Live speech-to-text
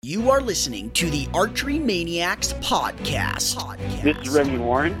You are listening to the Archery Maniacs podcast. This is Remy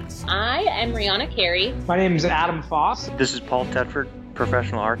Warren. I am Rihanna Carey. My name is Adam Foss. This is Paul Tedford,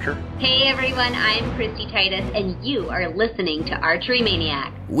 professional archer. Hey everyone, I'm Christy Titus, and you are listening to Archery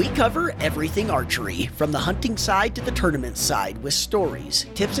Maniac. We cover everything archery, from the hunting side to the tournament side, with stories,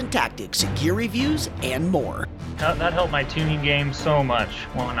 tips and tactics, gear reviews, and more. That helped my tuning game so much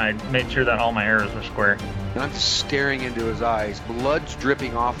when I made sure that all my arrows were square. I'm staring into his eyes. Blood's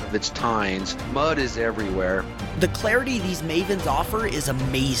dripping off of its tines. Mud is everywhere. The clarity these mavens offer is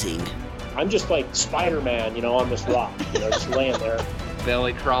amazing. I'm just like Spider-Man, on this rock, just laying there.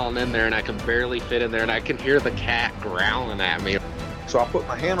 Belly crawling in there, and I can barely fit in there, and I can hear the cat growling at me. So I put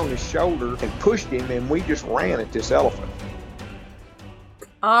my hand on his shoulder and pushed him, and we just ran at this elephant.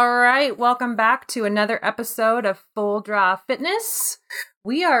 All right, welcome back to another episode of Full Draw Fitness.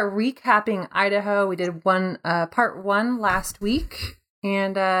 We are recapping Idaho. We did part one last week,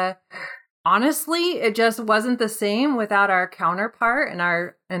 and honestly, it just wasn't the same without our counterpart and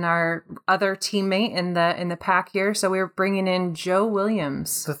our other teammate in the pack here. So we were bringing in Joe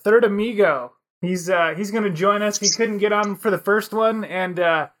Williams, the third amigo. He's going to join us. He couldn't get on for the first one, and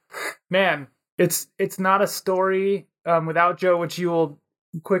man, it's not a story without Joe, which you will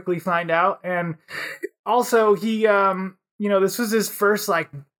quickly find out. And also, he this was his first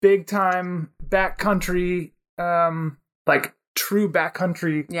big time backcountry true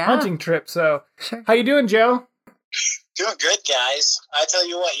backcountry hunting trip. So sure. How you doing, Joe? Doing good, guys. I tell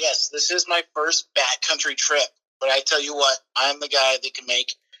you what, yes, this is my first backcountry trip, but I tell you what, I'm the guy that can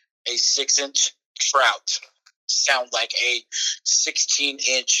make a 6-inch trout sound like a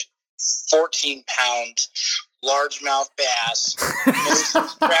 16-inch, 14-pound largemouth bass. Most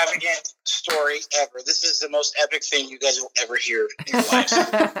extravagant story ever. This is the most epic thing you guys will ever hear in your lives.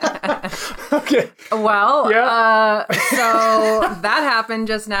 Okay. Well, so that happened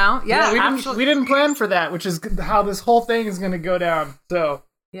just now. Yeah, we didn't plan for that, which is how this whole thing is going to go down. So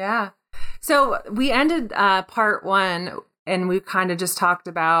yeah. So we ended part one, and we kind of just talked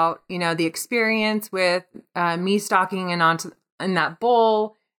about the experience with me stalking in that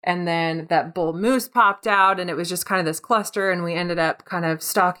bull. And then that bull moose popped out, and it was just kind of this cluster, and we ended up kind of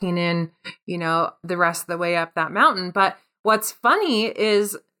stalking in, the rest of the way up that mountain. But what's funny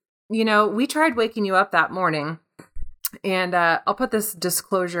is, we tried waking you up that morning, and I'll put this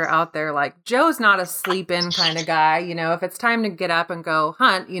disclosure out there, Joe's not a sleep-in kind of guy. If it's time to get up and go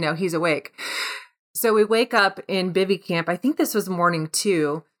hunt, he's awake. So we wake up in bivvy camp. I think this was morning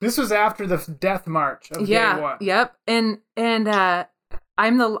 2. This was after the death march of day 1. Yep. And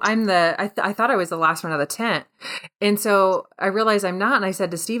I thought I was the last one out of the tent. And so I realized I'm not. And I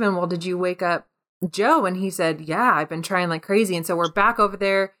said to Steven, well, did you wake up Joe? And he said, yeah, I've been trying like crazy. And so we're back over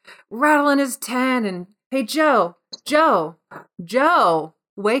there rattling his tent and, hey, Joe,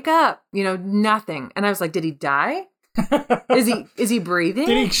 wake up, nothing. And I was like, did he die? Is he breathing?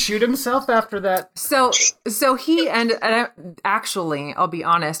 Did he shoot himself after that? So he, actually, I'll be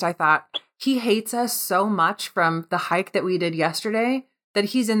honest, I thought he hates us so much from the hike that we did yesterday that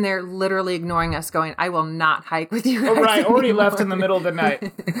he's in there literally ignoring us, going, I will not hike with you guys right, anymore. Or he left in the middle of the night.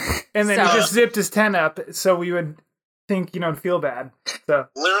 And then he just zipped his tent up so we would think, feel bad. So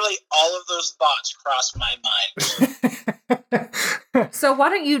literally all of those thoughts crossed my mind. So why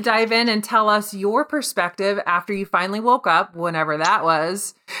don't you dive in and tell us your perspective after you finally woke up, whenever that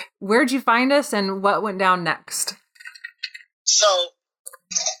was. Where'd you find us and what went down next? So,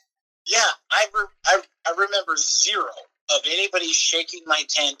 yeah, I remember zero of anybody shaking my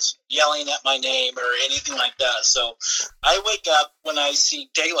tent, yelling at my name, or anything like that. So I wake up when I see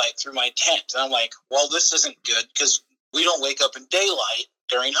daylight through my tent, and I'm like, well, this isn't good, because we don't wake up in daylight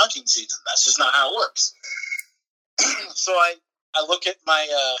during hunting season. That's just not how it works. So I look at my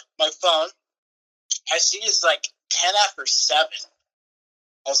my phone. I see it's 10 after 7.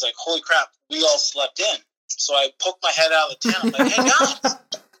 I was like, holy crap, we all slept in. So I poke my head out of the tent. I'm like, hey,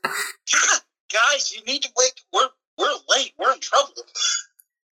 guys, you need to wake. We're late. We're in trouble.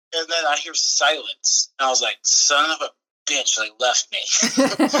 And then I hear silence. And I was like, son of a bitch, they left me.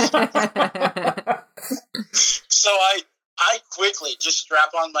 So I quickly just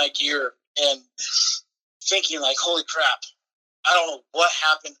strap on my gear and thinking holy crap, I don't know what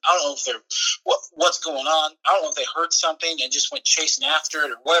happened. I don't know if they're what's going on. I don't know if they heard something and just went chasing after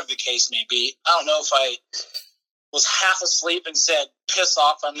it, or whatever the case may be. I don't know if I was half asleep and said, piss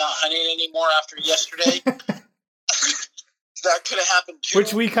off, I'm not hunting anymore after yesterday. That could have happened too.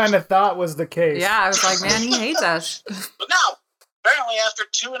 Which we kind of thought was the case. Yeah, I was like, man, he hates us. But no, apparently after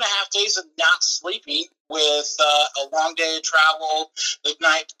 2.5 days of not sleeping with a long day of travel, the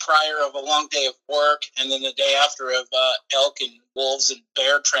night prior of a long day of work, and then the day after of elk and wolves and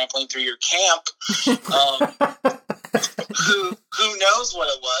bear trampling through your camp, who knows what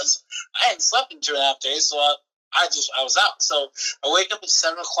it was. I hadn't slept in 2.5 days, so I was out. So I wake up at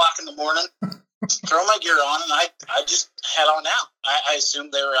 7 o'clock in the morning, throw my gear on, and I just head on out. I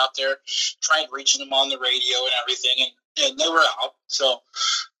assumed they were out there trying reaching them on the radio and everything, and they were out. So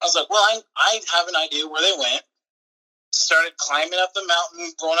I was like, well, I have an idea where they went. Started climbing up the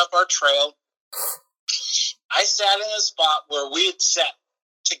mountain, going up our trail. I sat in a spot where we had sat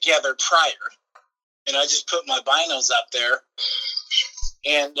together prior, and I just put my binos up there.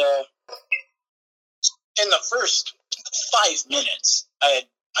 And in the first 5 minutes, I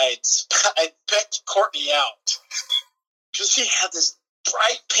picked Courtney out because she had this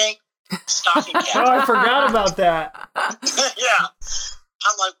bright pink stocking cap. Oh, I forgot about that. Yeah.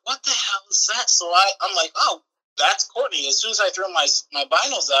 I'm like, what the hell is that? So I'm like, oh, that's Courtney. As soon as I threw my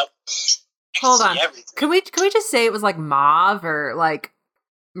binos up, hold on. Everything. Can we just say it was like mauve or like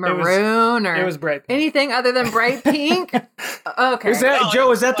maroon it was bright pink. Anything other than bright pink? Okay. Is that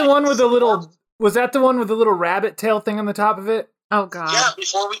Joe? Is that the one with the little? Was that the one with the little rabbit tail thing on the top of it? Oh God. Yeah,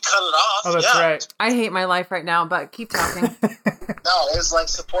 before we cut it off. Oh, that's right. I hate my life right now, but keep talking. No, it was like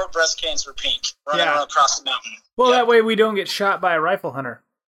support breast cancer pink running across the mountain. Well, that way we don't get shot by a rifle hunter.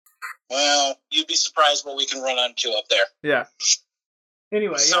 Well, you'd be surprised what we can run into up there. Yeah.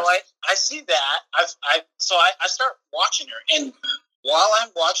 Anyway. So I see that. I start watching her, and while I'm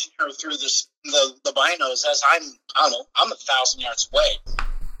watching her through the binos, as I'm 1,000 yards away,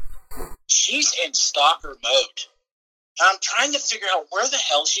 she's in stalker mode. And I'm trying to figure out where the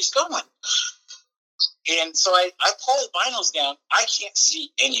hell she's going. And so I pull the binos down. I can't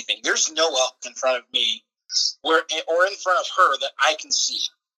see anything. There's no elk in front of me or in front of her that I can see.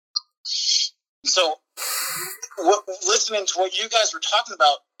 So listening to what you guys were talking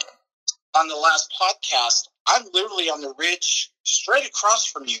about on the last podcast, I'm literally on the ridge straight across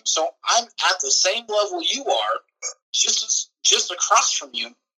from you. So I'm at the same level you are, just across from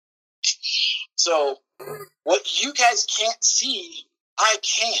you. So what you guys can't see, I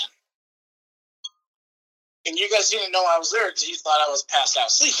can. And you guys didn't know I was there because you thought I was passed out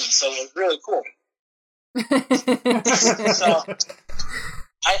sleeping, so it was really cool. So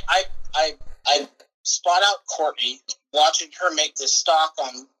I spot out Courtney, watching her make this stalk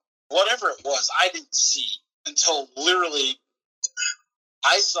on whatever it was. I didn't see until literally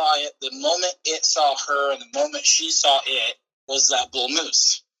I saw it. The moment it saw her and the moment she saw it was that bull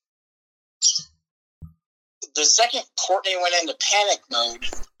moose. The second Courtney went into panic mode,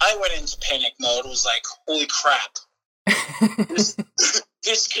 I went into panic mode. Was like, holy crap.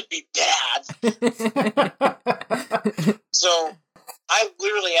 This could be bad. So I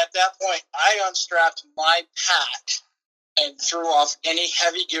literally, at that point, I unstrapped my pack and threw off any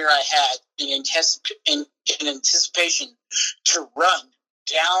heavy gear I had in anticipation to run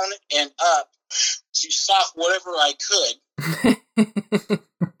down and up to stop whatever I could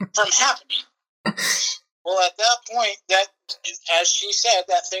from happening. Well, at that point, that, as she said,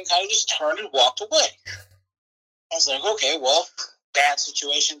 that thing kind of just turned and walked away. I was like, okay, well, bad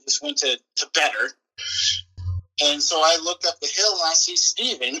situation just went to better. And so I looked up the hill and I see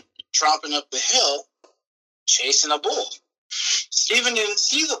Steven tromping up the hill, chasing a bull. Steven didn't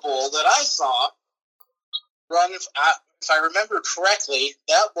see the bull that I saw run. If I remember correctly,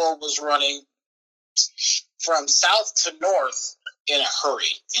 that bull was running from south to north in a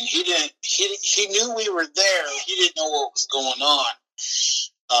hurry, and he knew we were there. He didn't know what was going on,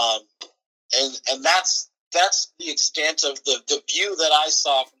 and that's the extent of the view that I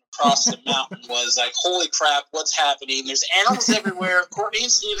saw from across the mountain. Was like, holy crap, what's happening? There's animals everywhere. Courtney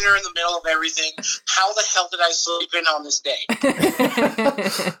and Steven are in the middle of everything. How the hell did I sleep in on this day?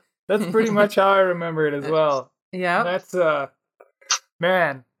 That's pretty much how I remember it as well. Yeah, that's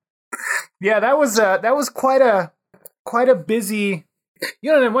man. Yeah, that was quite a busy,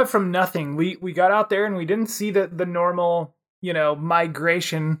 it went from nothing. We got out there and we didn't see the normal,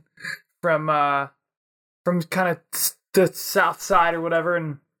 migration from kind of the south side or whatever.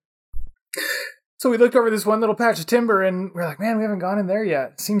 And so we looked over this one little patch of timber and we're like, man, we haven't gone in there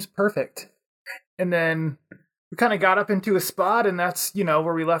yet. It seems perfect. And then we kind of got up into a spot, and that's,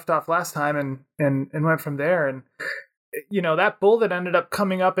 where we left off last time and went from there. And, that bull that ended up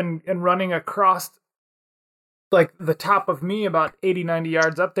coming up and running across like the top of me about 80, 90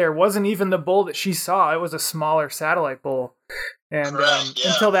 yards up there wasn't even the bull that she saw. It was a smaller satellite bull. And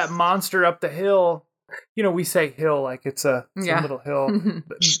until that monster up the hill, we say hill like it's some little hill.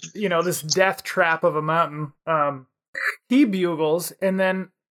 But, this death trap of a mountain. he bugles, and then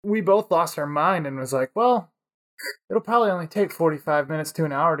we both lost our mind and was like, well, it'll probably only take 45 minutes to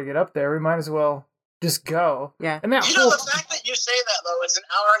an hour to get up there. We might as well just go. Yeah. And that the fact that you say that, though, it's an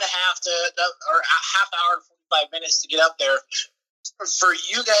hour and a half or a half hour and 45 minutes to get up there. For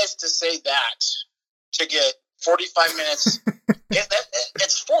you guys to say that, to get 45 minutes,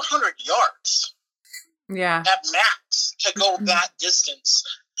 it's 400 yards. Yeah. At max to go that distance.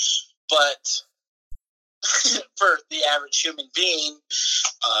 But for the average human being,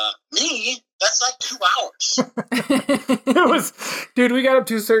 me, that's like 2 hours. It was, dude, we got up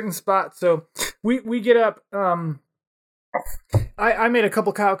to a certain spot. So we get up. I made a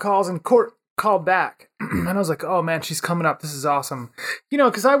couple calls and Court called back. And I was like, oh man, she's coming up. This is awesome.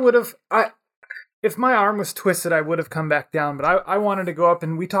 Because if my arm was twisted, I would have come back down, but I wanted to go up,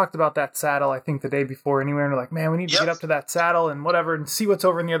 and we talked about that saddle, I think, the day before anyway, and we're like, man, we need to get up to that saddle and whatever and see what's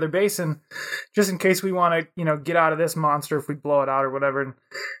over in the other basin, just in case we want to, get out of this monster if we blow it out or whatever.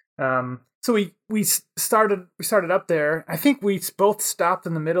 And so we started up there. I think we both stopped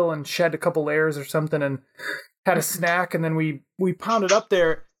in the middle and shed a couple layers or something and had a snack, and then we pounded up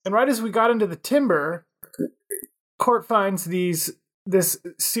there, and right as we got into the timber, Court finds this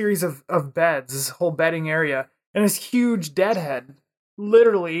series of beds, this whole bedding area, and this huge deadhead,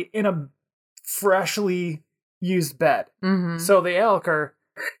 literally in a freshly used bed. Mm-hmm. So the elk are,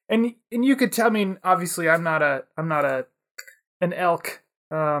 and you could tell. I mean, obviously, I'm not an elk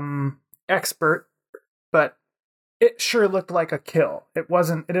expert, but it sure looked like a kill. It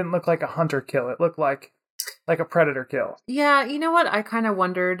didn't look like a hunter kill. It looked like a predator kill. Yeah, you know what? I kind of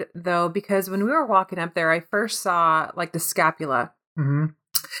wondered though, because when we were walking up there, I first saw like the scapula. Mm-hmm.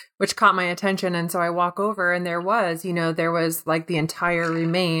 Which caught my attention, and so I walk over, and there was like the entire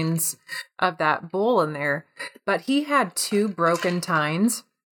remains of that bull in there, but he had 2 broken tines,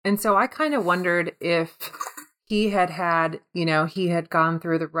 and so I kind of wondered if he had gone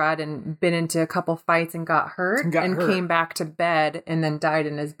through the rut and been into a couple fights and got hurt came back to bed and then died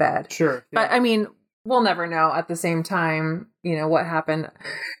in his bed. Sure, yeah. But I mean, we'll never know. At the same time, what happened.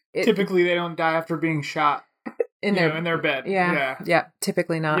 Typically, they don't die after being shot. In their bed. Yeah.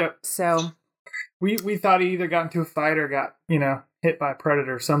 Typically not. Yep. So we thought he either got into a fight or got, hit by a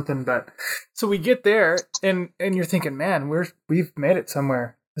predator or something. But so we get there and you're thinking, man, we've made it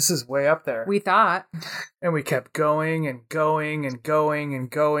somewhere. This is way up there. We thought. And we kept going and going and going and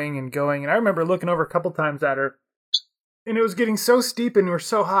going and going. And I remember looking over a couple times at her, and it was getting so steep and we're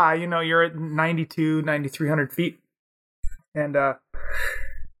so high, you're at 9,300 feet. And it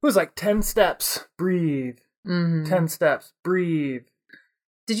was like 10 steps, breathe. Mm-hmm. 10 steps, breathe.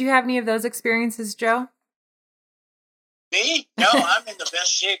 Did you have any of those experiences, Joe? Me? No, I'm in the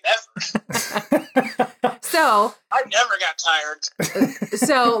best shape ever. So I never got tired.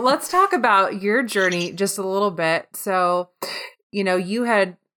 So let's talk about your journey just a little bit. So, you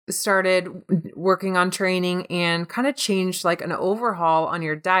had started working on training and kind of changed like an overhaul on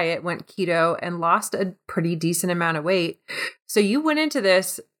your diet, went keto and lost a pretty decent amount of weight. So you went into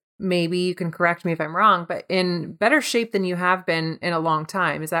this, maybe you can correct me if I'm wrong, but in better shape than you have been in a long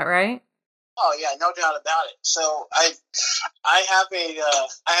time. Is that right? Oh yeah, no doubt about it. So I have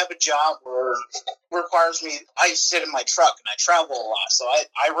a job where requires me. I sit in my truck and I travel a lot. So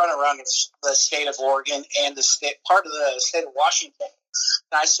I run around the state of Oregon and part of the state of Washington.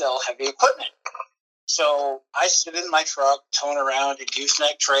 And I sell heavy equipment. So I sit in my truck, towing around a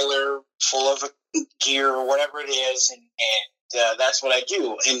gooseneck trailer full of gear or whatever it is, and that's what I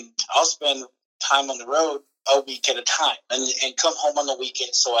do. And I'll spend time on the road a week at a time and come home on the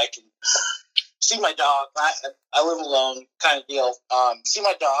weekend so I can see my dog. I live alone kind of deal. See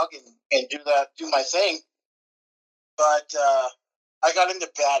my dog and do my thing. But I got into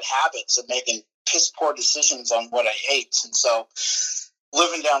bad habits of making piss poor decisions on what I ate. And so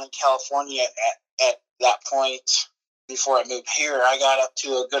living down in California at that point before I moved here, I got up to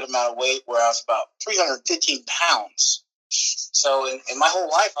a good amount of weight where I was about 315 pounds. So in my whole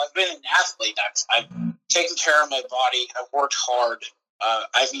life, I've been an athlete. I've taken care of my body. I've worked hard.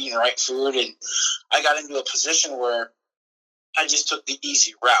 I've eaten right food, and I got into a position where I just took the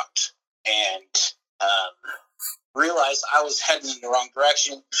easy route and realized I was heading in the wrong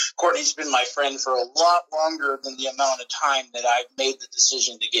direction. Courtney's been my friend for a lot longer than the amount of time that I've made the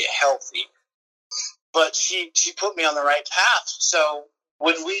decision to get healthy. But she put me on the right path. So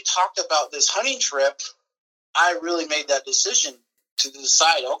when we talked about this hunting trip, I really made that decision to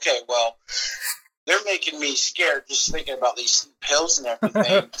decide, okay, well, they're making me scared just thinking about these pills and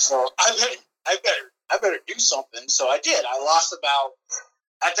everything. So I better do something. So I did.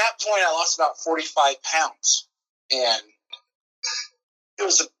 At that point, I lost about 45 pounds. And it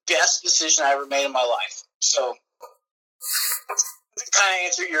was the best decision I ever made in my life. So to kind of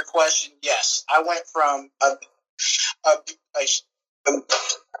answer your question, yes, I went from a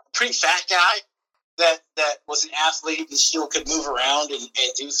pretty fat guy that was an athlete and still could move around and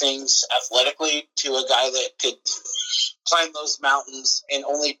do things athletically to a guy that could climb those mountains and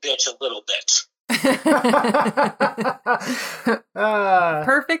only bitch a little bit.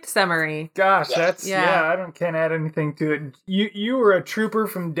 Perfect summary. Gosh, that's I can't add anything to it. You were a trooper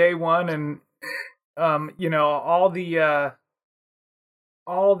from day one, and all the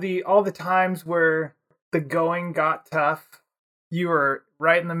times where the going got tough, you were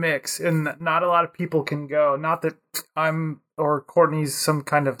right in the mix, and not a lot of people can go. Not that I'm or Courtney's some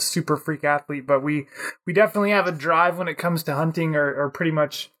kind of super freak athlete, but we definitely have a drive when it comes to hunting or pretty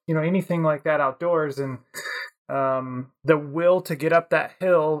much anything like that outdoors, and the will to get up that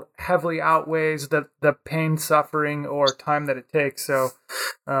hill heavily outweighs the pain, suffering, or time that it takes. So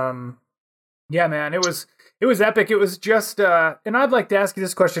yeah, man, it was epic. It was just and I'd like to ask you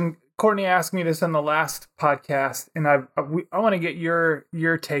this question. Courtney asked me this on the last podcast, and I want to get your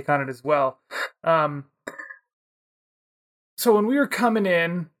take on it as well. So when we were coming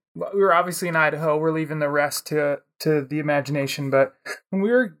in, we were obviously in Idaho. We're leaving the rest to the imagination. But when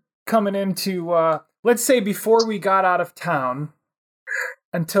we were coming into, let's say before we got out of town,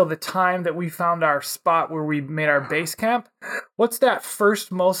 until the time that we found our spot where we made our base camp, what's that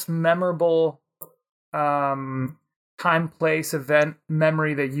first most memorable time, place, event,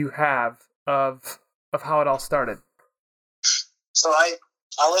 memory that you have of how it all started? So I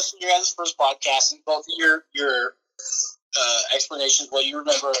listened to your guys' first podcast, and both of your explanations, what you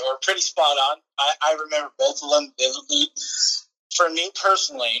remember, are pretty spot on. I remember both of them vividly. For me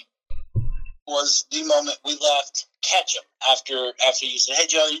personally, was the moment we left Ketchum after you said, "Hey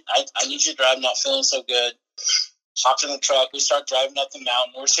Joe, I need you to drive. I'm not feeling so good." Hopped in the truck. We start driving up the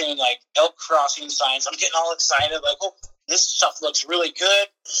mountain. We're seeing like elk crossing signs. I'm getting all excited, like, "Oh, this stuff looks really good.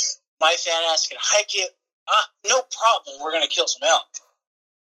 My fan ass can hike it. No problem. We're gonna kill some elk."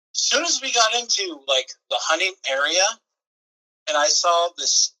 As soon as we got into like the hunting area, and I saw the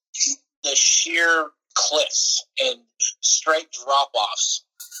sheer cliffs and straight drop-offs,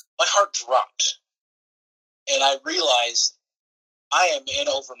 my heart dropped. And I realized I am in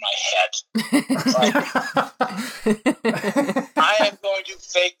over my head. I am going to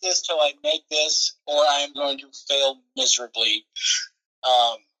fake this till I make this, or I am going to fail miserably.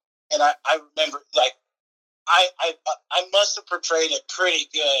 And I remember, like, I must have portrayed it pretty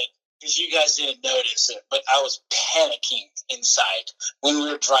good, because you guys didn't notice it, but I was panicking inside when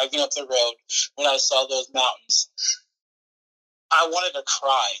we were driving up the road, when I saw those mountains. I wanted to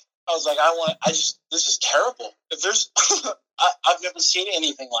cry. I was like, this is terrible. If there's, I've never seen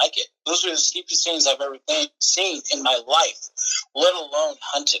anything like it. Those are the steepest things I've ever seen in my life, let alone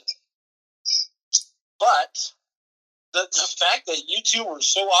hunting. But the fact that you two were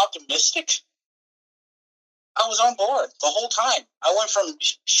so optimistic, I was on board the whole time. I went from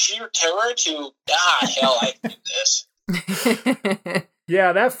sheer terror to, hell, I can do this.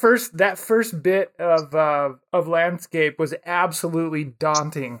 Yeah, that first bit of landscape was absolutely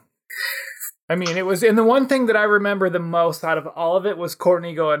daunting. I mean, it was, and the one thing that I remember the most out of all of it was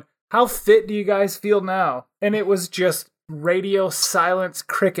Courtney going, "How fit do you guys feel now?" And it was just radio silence,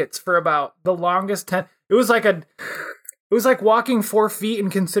 crickets for about the longest time. It was like walking 4 feet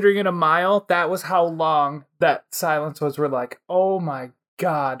and considering it a mile. That was how long that silence was. We're like, "Oh my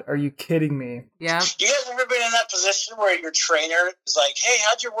God, are you kidding me?" Yeah. You guys ever been in that position where your trainer is like, "Hey,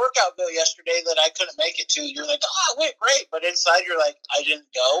 how'd your workout go yesterday that I couldn't make it to?" You're like, "Oh, wait, great." But inside you're like, "I didn't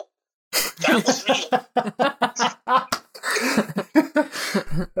go." That was me.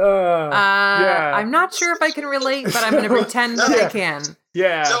 Yeah. I'm not sure if I can relate, but I'm going to pretend that I can.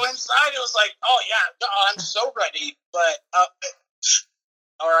 Yeah. So inside it was like, "Oh yeah, I'm so ready." But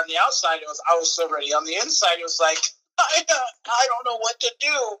or on the outside I was so ready. On the inside it was like, I don't know what to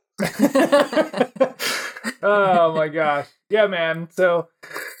do. Oh my gosh. Yeah, man. So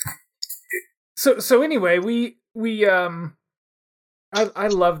anyway, we I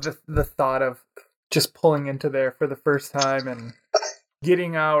love the thought of just pulling into there for the first time and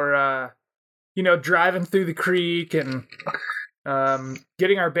getting our driving through the creek and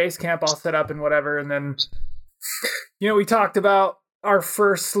getting our base camp all set up and whatever, and then we talked about our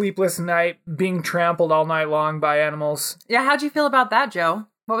first sleepless night, being trampled all night long by animals. Yeah, how'd you feel about that, Joe?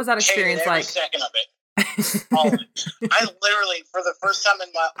 What was that experience every like? Second of it. All of it. I literally, for the first time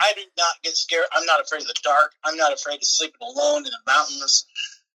in my, I do not get scared. I'm not afraid of the dark. I'm not afraid of sleeping alone in the mountains.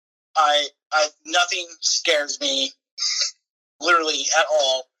 Nothing scares me, literally at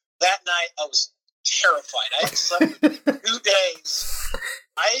all. That night, I was terrified. I slept 2 days.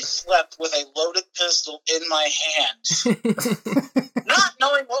 I slept with a loaded pistol in my hand, not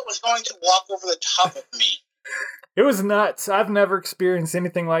knowing what was going to walk over the top of me. It was nuts. I've never experienced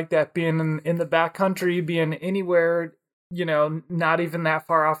anything like that, being in the backcountry, being anywhere, not even that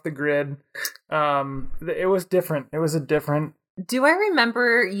far off the grid. It was different. It was a different... Do I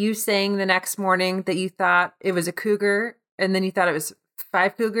remember you saying the next morning that you thought it was a cougar, and then you thought it was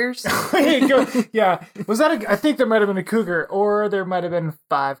 5 cougars? Yeah. Was that I think there might have been a cougar, or there might have been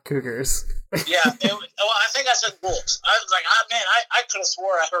 5 cougars. Yeah. I think I said wolves. I was like, I could have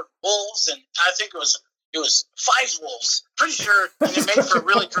swore I heard wolves, and I think it was 5 wolves. Pretty sure, and it made for a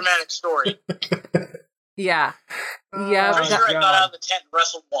really dramatic story. Yeah. Pretty sure I got out of the tent and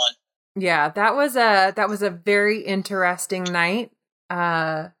wrestled one. Yeah, that was a very interesting night.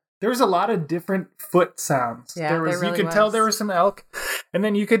 There was a lot of different foot sounds. Yeah, you could tell there was some elk, and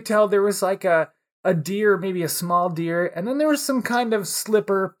then you could tell there was like a deer, maybe a small deer, and then there was some kind of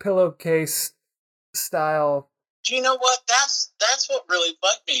slipper pillowcase style. Do you know what? That's what really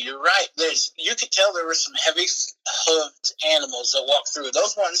bugged me. You're right. You could tell there were some heavy hoofed animals that walked through.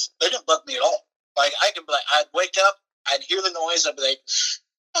 Those ones, they didn't bug me at all. Like I'd wake up, I'd hear the noise, I'd be like,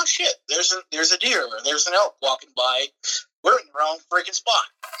 oh shit, there's a deer or there's an elk walking by. We're in the wrong freaking spot.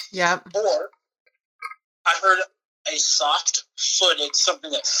 Yeah. Or I heard a soft-footed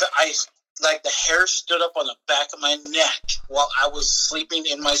something that like the hair stood up on the back of my neck while I was sleeping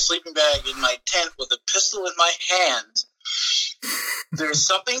in my sleeping bag in my tent with a pistol in my hand. There's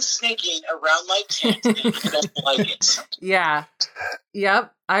something sneaking around my tent and I don't like it. Yeah.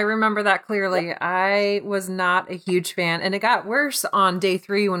 Yep. I remember that clearly. I was not a huge fan, and it got worse on day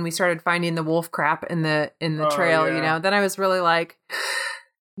 3 when we started finding the wolf crap in the trail. Yeah. Then I was really like,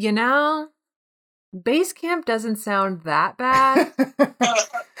 base camp doesn't sound that bad.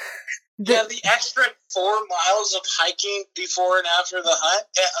 The extra 4 miles of hiking before and after the hunt,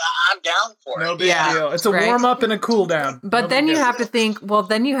 I'm down for it. No big deal. It's a warm up and a cool down. But then you have to think,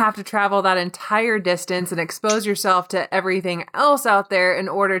 then you have to travel that entire distance and expose yourself to everything else out there in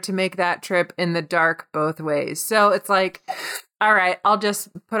order to make that trip in the dark both ways. So it's like, all right, I'll just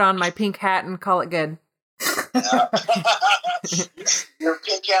put on my pink hat and call it good. Your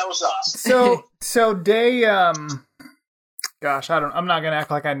pink hat was awesome. So day, gosh, I'm not going to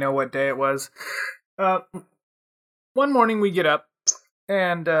act like I know what day it was. One morning we get up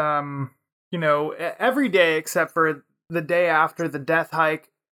and, every day except for the day after the death hike,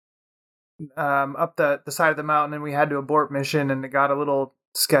 up the side of the mountain, and we had to abort mission, and it got a little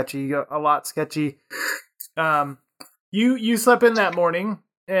sketchy, a lot sketchy. You slept in that morning,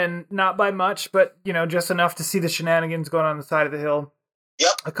 and not by much, but, just enough to see the shenanigans going on the side of the hill.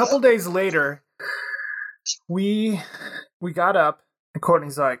 Yep. A couple days later, we got up, and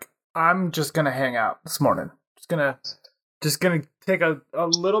Courtney's like, I'm just gonna hang out this morning. Just gonna take a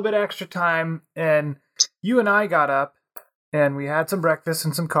little bit extra time. And you and I got up, and we had some breakfast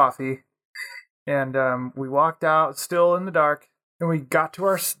and some coffee, and we walked out still in the dark, and we got to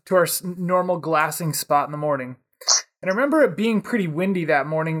our normal glassing spot in the morning. And I remember it being pretty windy that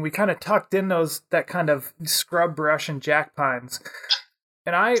morning. We kind of tucked in that kind of scrub brush and jack pines,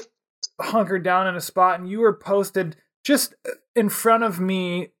 and I hunkered down in a spot, and you were posted just in front of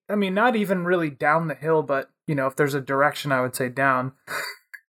me. I mean, not even really down the hill, but, if there's a direction, I would say down.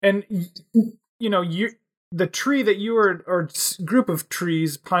 And, the tree that you were, or group of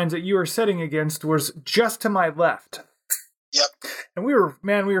pines that you were sitting against was just to my left. Yep. And we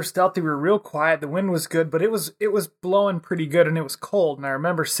were stealthy. We were real quiet. The wind was good, but it was blowing pretty good, and it was cold. And I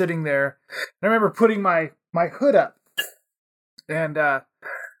remember sitting there, and I remember putting my hood up. And I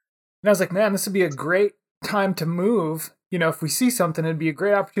was like, man, this would be a great time to move. If we see something, it'd be a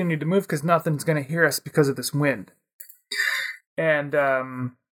great opportunity to move because nothing's going to hear us because of this wind. And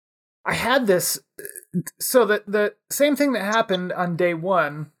I had this, so the same thing that happened on day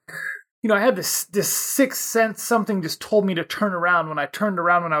 1, I had this sixth sense, something just told me to turn around. When I turned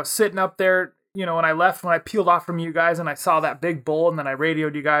around, when I was sitting up there, when I peeled off from you guys and I saw that big bull, and then I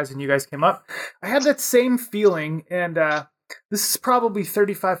radioed you guys and you guys came up, I had that same feeling. And this is probably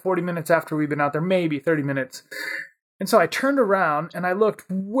 35, 40 minutes after we've been out there, maybe 30 minutes. And so I turned around and I looked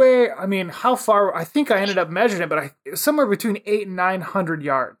how far? I think I ended up measuring it, but somewhere between 800 and 900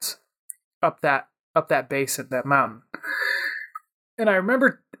 yards up that base of that mountain. And I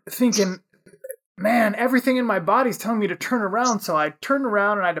remember thinking, man, everything in my body's telling me to turn around. So I turned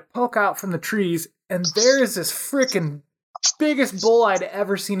around and I had to poke out from the trees, and there is this freaking biggest bull I'd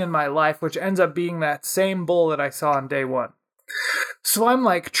ever seen in my life, which ends up being that same bull that I saw on day 1. So I'm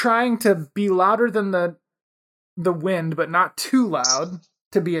like trying to be louder than the wind, but not too loud.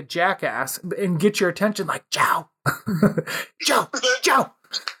 to be a jackass and get your attention like, Joe, Joe,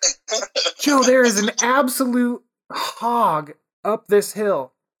 Joe, there is an absolute hog up this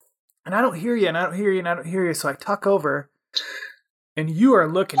hill. And I don't hear you, and I don't hear you, and I don't hear you. So I tuck over, and you are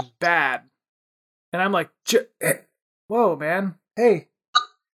looking bad. And I'm like, whoa, man. Hey,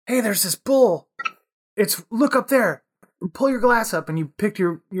 there's this bull. Look up there. Pull your glass up. And you picked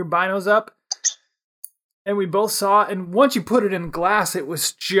your binos up. And we both saw it. And once you put it in glass, it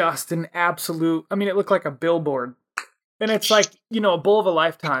was just an absolute, I mean, it looked like a billboard. And it's like, a bull of a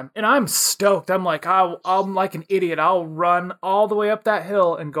lifetime. And I'm stoked. I'm like, I'm like an idiot. I'll run all the way up that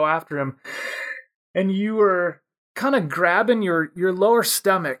hill and go after him. And you were kind of grabbing your lower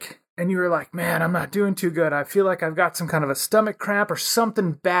stomach. And you were like, man, I'm not doing too good. I feel like I've got some kind of a stomach cramp or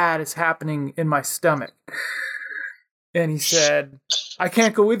something bad is happening in my stomach. And he said, I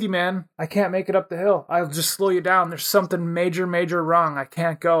can't go with you, man. I can't make it up the hill. I'll just slow you down. There's something major wrong. I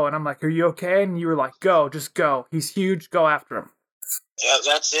can't go. And I'm like, are you okay? And you were like, go, just go. He's huge. Go after him. Yeah,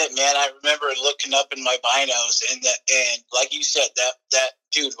 that's it, man. I remember looking up in my binos, and like you said, that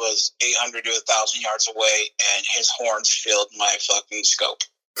dude was 800 to 1,000 yards away, and his horns filled my fucking scope.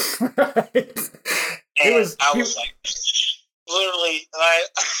 Right. And I was like, literally,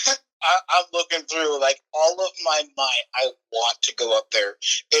 I'm looking through like all of my mind. I want to go up there.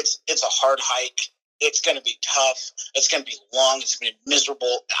 It's a hard hike. It's going to be tough. It's going to be long. It's going to be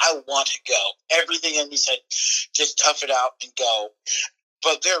miserable. I want to go. Everything in me said, just tough it out and go.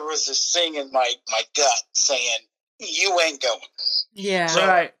 But there was this thing in my gut saying, you ain't going. Yeah. So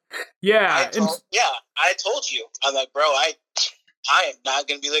right. Yeah. I told you. I'm like, bro, I am not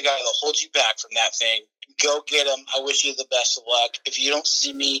going to be the guy that'll hold you back from that thing. Go get him. I wish you the best of luck. If you don't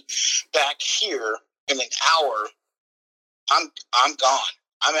see me back here in an hour, I'm gone.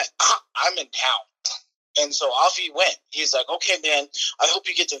 I'm in town. And so off he went. He's like, okay, man, I hope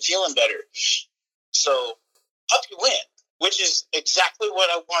you get to feeling better. So up he went, which is exactly what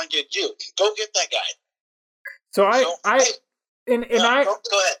I wanted to do. Go get that guy. So I go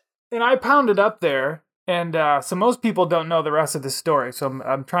ahead. And I pounded up there. And so most people don't know the rest of the story, so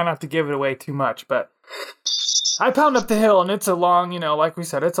I'm trying not to give it away too much. But I pound up the hill, and it's a long, like we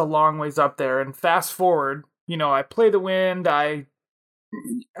said, it's a long ways up there. And fast forward, I play the wind. I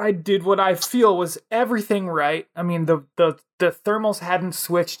did what I feel was everything right. I mean, the thermals hadn't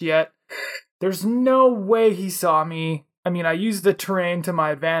switched yet. There's no way he saw me. I mean, I used the terrain to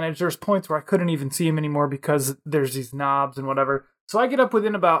my advantage. There's points where I couldn't even see him anymore because there's these knobs and whatever. So I get up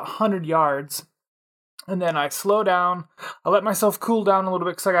within about 100 yards. And then I slow down. I let myself cool down a little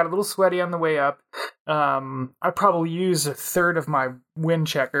bit because I got a little sweaty on the way up. I probably used a third of my wind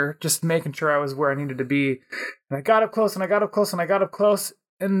checker, just making sure I was where I needed to be. And I got up close, and I got up close, and I got up close.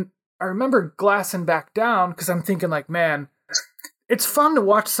 And I remember glassing back down because I'm thinking like, man, it's fun to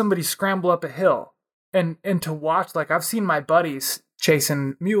watch somebody scramble up a hill. And to watch, like, I've seen my buddies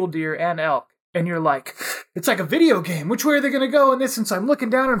chasing mule deer and elk. And you're like, it's like a video game. Which way are they going to go in this? And so I'm looking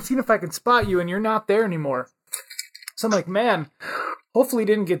down and I'm seeing if I can spot you, and you're not there anymore. So I'm like, man, hopefully he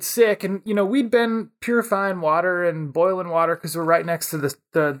didn't get sick. And, we'd been purifying water and boiling water because we're right next to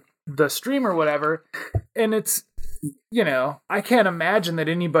the stream or whatever. And it's, I can't imagine that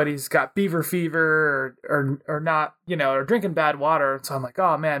anybody's got beaver fever or not, or drinking bad water. So I'm like,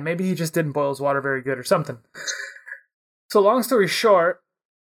 oh, man, maybe he just didn't boil his water very good or something. So long story short,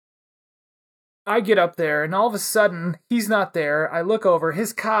 I get up there, and all of a sudden, he's not there. I look over.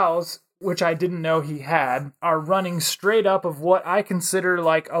 His cows, which I didn't know he had, are running straight up of what I consider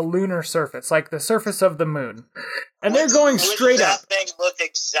like a lunar surface, like the surface of the moon. And they're going straight up. That thing look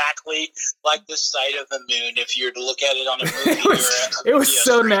exactly like the side of the moon if you were to look at it on a movie. It was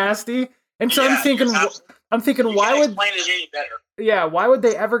so nasty. And so I'm thinking, why would... explain it any better. Yeah, why would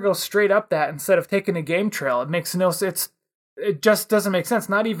they ever go straight up that instead of taking a game trail? It makes no sense. It just doesn't make sense.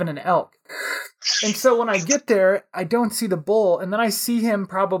 Not even an elk. And so when I get there, I don't see the bull. And then I see him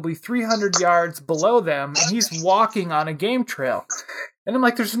probably 300 yards below them. And he's walking on a game trail. And I'm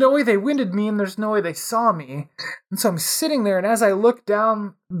like, there's no way they winded me. And there's no way they saw me. And so I'm sitting there. And as I look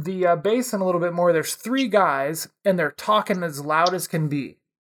down the basin a little bit more, there's 3 guys. And they're talking as loud as can be.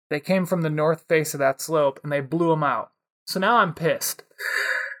 They came from the north face of that slope. And they blew them out. So now I'm pissed.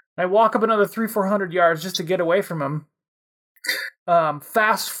 I walk up another 300-400 yards just to get away from them.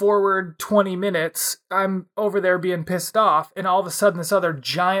 Fast forward 20 minutes, I'm over there being pissed off, and all of a sudden this other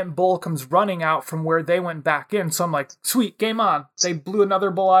giant bull comes running out from where they went back in. So I'm like, sweet, game on. They blew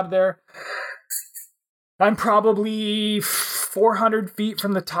another bull out of there. I'm probably 400 feet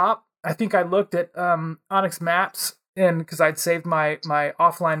from the top. I think I looked at Onyx Maps, and because I'd saved my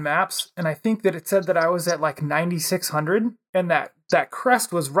offline maps, and I think that it said that I was at like 9,600, and that that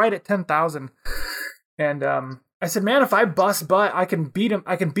crest was right at 10,000. And I said, man, if I bust butt, I can beat him.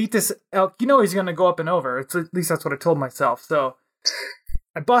 I can beat this elk. You know he's going to go up and over. At least that's what I told myself. So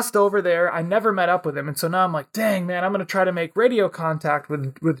I bust over there. I never met up with him. And so now I'm like, dang, man, I'm going to try to make radio contact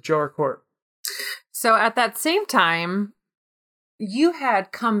with Joe Court. So at that same time, you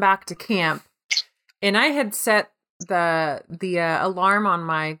had come back to camp, and I had set the alarm on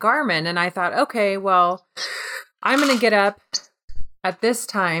my Garmin, and I thought, okay, well, I'm going to get up at this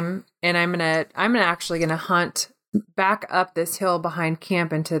time, and I'm actually going to hunt back up this hill behind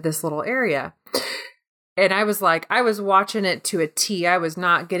camp into this little area. And I was like, I was watching it to a T. I was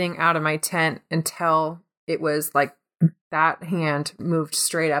not getting out of my tent until it was like that hand moved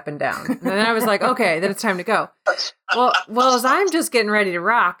straight up and down. And then I was like, okay, then it's time to go. Well, as I'm just getting ready to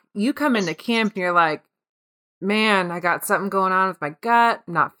rock, you come into camp and you're like, man, I got something going on with my gut.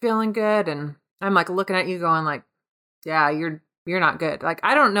 I'm not feeling good. And I'm like looking at you going like, yeah, you're not good. Like,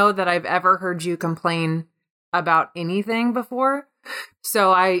 I don't know that I've ever heard you complain about anything before.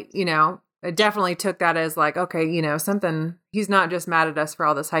 So I definitely took that as like, okay, something, he's not just mad at us for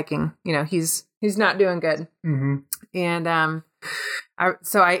all this hiking. He's not doing good. Mm-hmm. And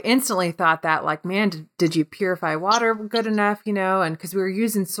so I instantly thought that, like, man, did you purify water good enough, and because we were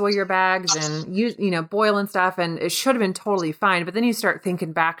using Sawyer bags and boiling stuff, and it should have been totally fine. But then you start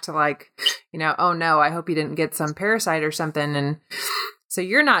thinking back to like, oh no, I hope you didn't get some parasite or something. And so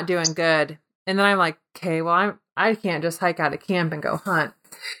you're not doing good. And then I'm like, okay, well, I can't just hike out of camp and go hunt.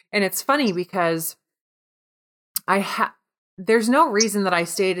 And it's funny because there's no reason that I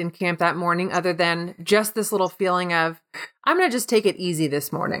stayed in camp that morning other than just this little feeling of, I'm going to just take it easy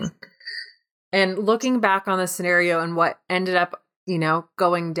this morning. And looking back on the scenario and what ended up,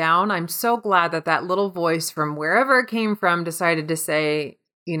 going down, I'm so glad that little voice from wherever it came from decided to say,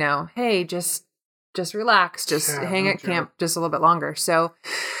 hey, just relax, just hang at camp just a little bit longer. So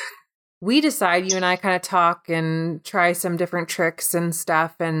we decide, you and I kind of talk and try some different tricks and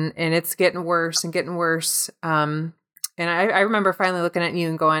stuff, and it's getting worse and getting worse. And I remember finally looking at you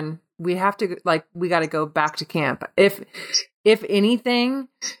and going, we got to go back to camp. If anything,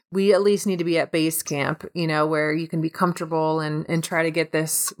 we at least need to be at base camp, where you can be comfortable and try to get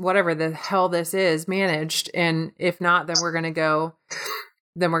this, whatever the hell this is, managed. And if not, then we're going to go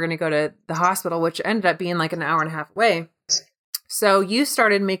to the hospital, which ended up being like an hour and a half away. So you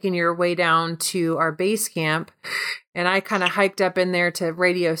started making your way down to our base camp, and I kind of hiked up in there to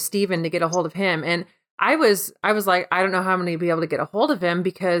radio Steven to get a hold of him. And I was like, I don't know how I'm going to be able to get a hold of him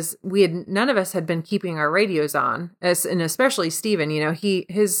because none of us had been keeping our radios on, and especially Steven,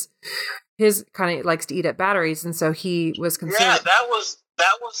 his kind of likes to eat up batteries. And so he was concerned. Yeah, that was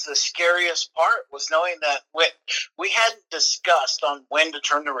the scariest part, was knowing that we hadn't discussed on when to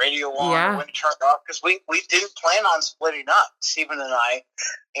turn the radio on or when to turn it off, because we didn't plan on splitting up, Steven and I,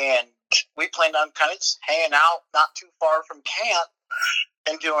 and we planned on kind of just hanging out not too far from camp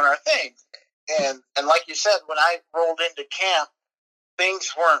and doing our thing. And like you said, when I rolled into camp,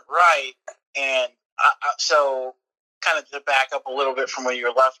 things weren't right, and so kind of to back up a little bit from where you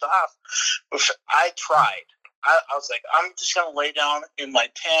were left off, I tried. I was like, I'm just going to lay down in my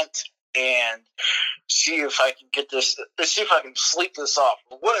tent and see if I can see if I can sleep this off,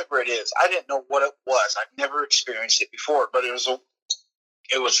 whatever it is. I didn't know what it was. I've never experienced it before, but it was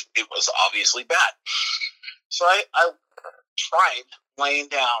obviously bad. So I tried laying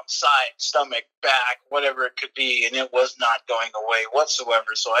down, side, stomach, back, whatever it could be, and it was not going away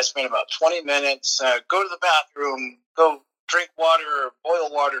whatsoever. So I spent about 20 minutes, go to the bathroom, go drink water,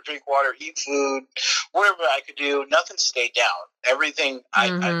 boil water, drink water, eat food, whatever I could do. Nothing stayed down. Everything, I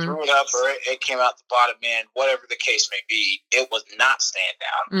threw it up or it came out the bottom end, whatever the case may be, it was not staying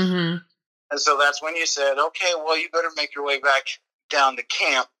down. Mm-hmm. And so that's when you said, okay, well, you better make your way back down to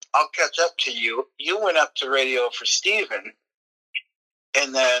camp. I'll catch up to you. You went up to radio for Steven.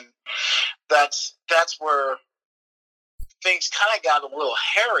 And then that's where things kind of got a little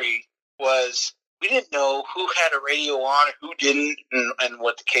hairy, was we didn't know who had a radio on and who didn't, and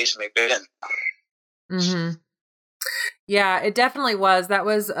what the case may have been. Mm-hmm. Yeah, it definitely was. That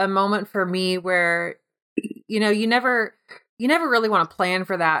was a moment for me where, you never really want to plan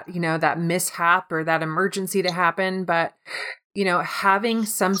for that, that mishap or that emergency to happen. But, having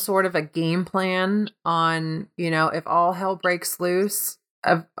some sort of a game plan on, if all hell breaks loose,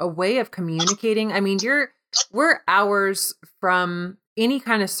 a way of communicating. I mean, we're hours from any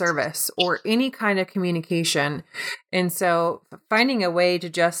kind of service or any kind of communication. And so finding a way to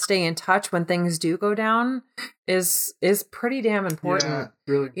just stay in touch when things do go down is pretty damn important. Yeah,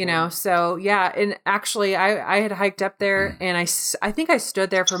 really important. So yeah. And actually I had hiked up there and I think I stood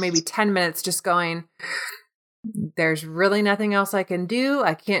there for maybe 10 minutes just going, there's really nothing else I can do.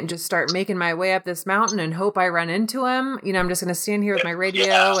 I can't just start making my way up this mountain and hope I run into him. You know, I'm just going to stand here with my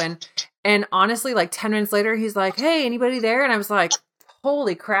radio. And honestly, like 10 minutes later, he's like, hey, anybody there? And I was like,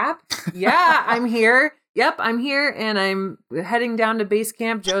 holy crap. Yeah, I'm here. Yep, I'm here. And I'm heading down to base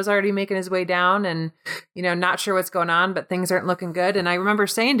camp. Joe's already making his way down and, you know, not sure what's going on, but things aren't looking good. And I remember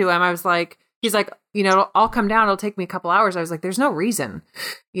saying to him, I was like, he's like, you know, I'll come down. It'll take me a couple hours. I was like, there's no reason,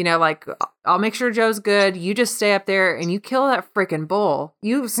 you know, like I'll make sure Joe's good. You just stay up there and you kill that freaking bull.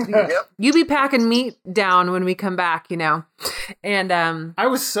 You be packing meat down when we come back, you know? And, I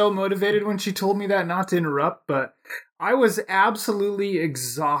was so motivated when she told me that, not to interrupt, but I was absolutely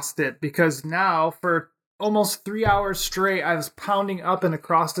exhausted because now for almost 3 hours straight, I was pounding up and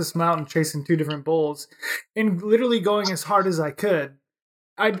across this mountain, chasing 2 different bulls and literally going as hard as I could.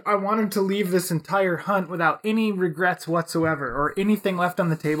 I wanted to leave this entire hunt without any regrets whatsoever or anything left on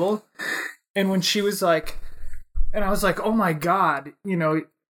the table. And when she was like, and I was like, oh my God, you know,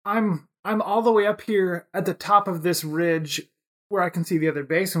 I'm all the way up here at the top of this ridge where I can see the other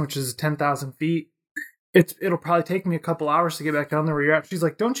basin, which is 10,000 feet. It'll probably take me a couple hours to get back down there where you're at. She's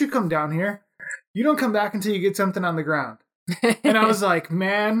like, don't you come down here. You don't come back until you get something on the ground. And I was like,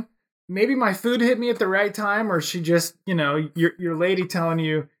 man, maybe my food hit me at the right time, or she just, you know, your lady telling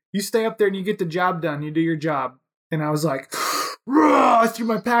you, you stay up there and you get the job done. You do your job. And I was like, I threw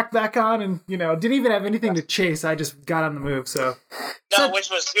my pack back on and, you know, didn't even have anything to chase. I just got on the move. No, which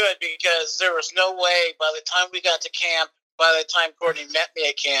was good because there was no way by the time we got to camp, by the time Courtney met me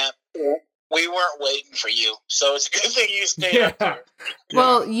at camp, we weren't waiting for you. So it's a good thing you stayed up there.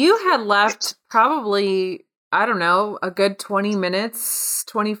 Well, you had left probably, I don't know, a good 20 minutes,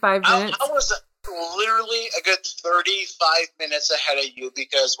 25 minutes. I was literally a good 35 minutes ahead of you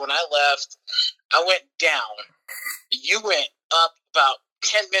because when I left, I went down. You went up about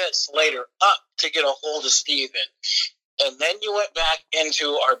 10 minutes later up to get a hold of Steven. And then you went back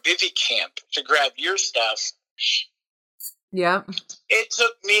into our bivvy camp to grab your stuff. Yeah. It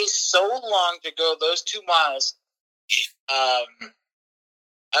took me so long to go those 2 miles. I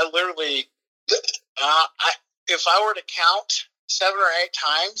literally, if I were to count 7 or 8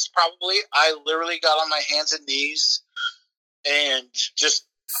 times, probably, I literally got on my hands and knees and just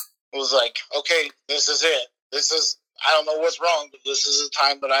was like, okay, this is it. I don't know what's wrong, but this is the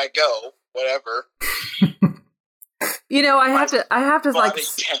time that I go, whatever. You know, I have to like,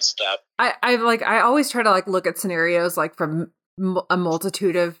 tensed up. I always try to like look at scenarios like from a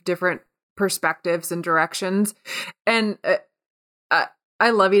multitude of different perspectives and directions. And I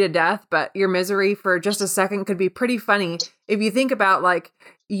love you to death, but your misery for just a second could be pretty funny. If you think about like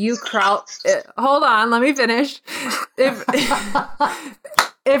you crawl, hold on, let me finish. If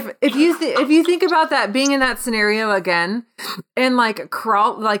you think about that being in that scenario again and like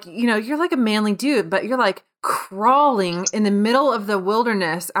crawl, like, you know, you're like a manly dude, but you're like crawling in the middle of the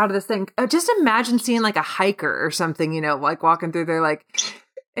wilderness out of this thing. Just imagine seeing like a hiker or something, you know, like walking through there like,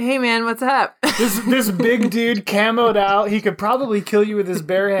 hey man, what's up? This big dude camoed out. He could probably kill you with his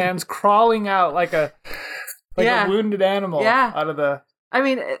bare hands, crawling out like a wounded animal out of the. I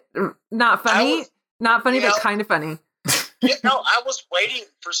mean, not funny, but kind of funny. Yeah, no, I was waiting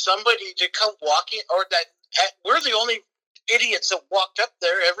for somebody to come walking, or we're the only idiots that walked up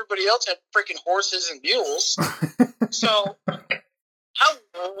there. Everybody else had freaking horses and mules. So I'm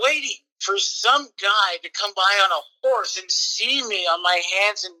waiting for some guy to come by on a horse and see me on my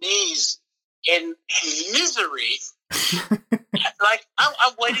hands and knees in misery. Like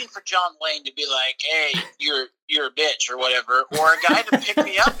I'm waiting for John Wayne to be like, "Hey, you're a bitch" or whatever, or a guy to pick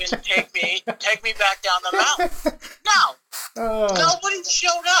me up and take me back down the mountain. No, nobody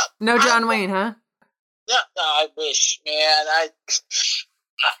showed up. No John Wayne, huh? No, I wish, man.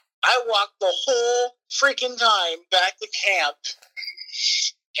 I walked the whole freaking time back to camp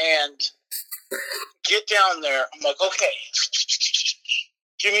and get down there. I'm like, okay,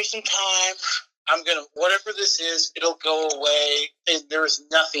 give me some time. I'm going to, whatever this is, it'll go away. There is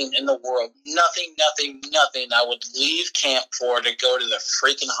nothing in the world, nothing I would leave camp for to go to the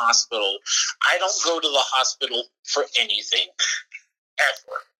freaking hospital. I don't go to the hospital for anything,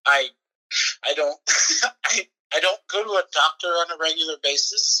 ever. I don't I don't go to a doctor on a regular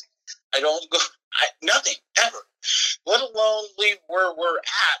basis. I don't go nothing ever. Let alone leave where we're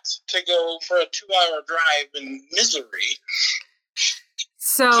at to go for a 2-hour drive in misery.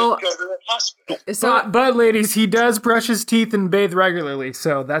 So, to go to a hospital. But ladies, he does brush his teeth and bathe regularly,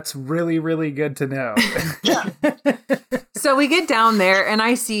 so that's really, really good to know. Yeah. So we get down there and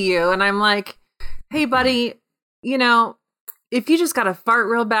I see you and I'm like, hey buddy, you know, if you just got to fart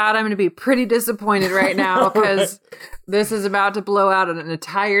real bad, I'm going to be pretty disappointed right now because this is about to blow out an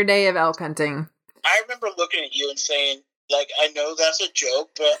entire day of elk hunting. I remember looking at you and saying, like, I know that's a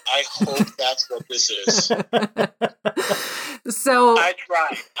joke, but I hope that's what this is. So I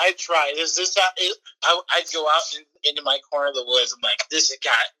tried. Is this how I'd go out into my corner of the woods. I'm like, this has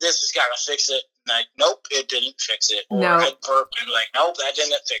got to fix it. And like, nope, it didn't fix it. Or No. I'd burp and like, nope, that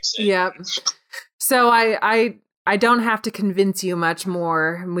didn't fix it. Yep. So I don't have to convince you much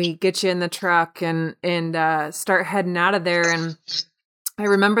more. We get you in the truck and start heading out of there. And I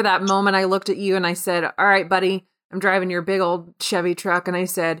remember that moment I looked at you and I said, all right, buddy, I'm driving your big old Chevy truck. And I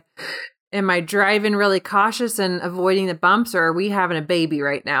said, am I driving really cautious and avoiding the bumps, or are we having a baby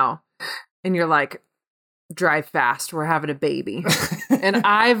right now? And you're like, drive fast. We're having a baby. And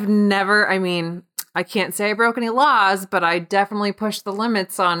I've never, I mean, I can't say I broke any laws, but I definitely pushed the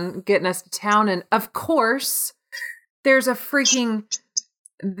limits on getting us to town. And of course, there's a freaking,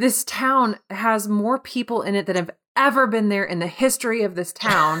 this town has more people in it that have ever been there in the history of this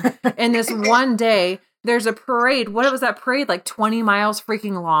town. And this one day, there's a parade. What was that parade? Like 20 miles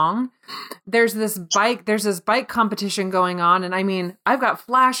freaking long. There's this bike competition going on. And I mean, I've got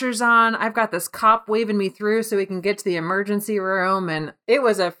flashers on. I've got this cop waving me through so we can get to the emergency room. And it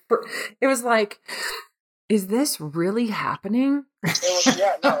was like, is this really happening?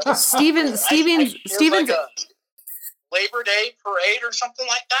 Steven's like a Labor Day parade or something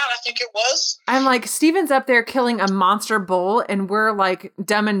like that, I think it was. I'm like, Steven's up there killing a monster bull, and we're like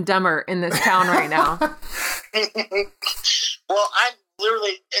Dumb and Dumber in this town right now. Well, I'm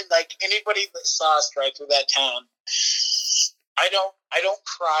literally, like, anybody that saw us drive through that town, I don't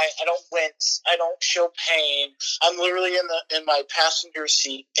cry, I don't wince, I don't show pain. I'm literally in my passenger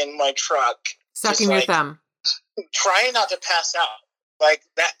seat in my truck, sucking your thumb, trying not to pass out. Like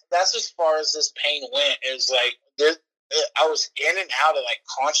that's as far as this pain went. Is like I was in and out of like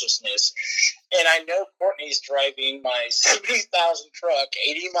consciousness, and I know Courtney's driving my 70,000 truck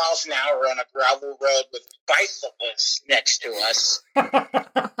 80 miles an hour on a gravel road with bicyclists next to us.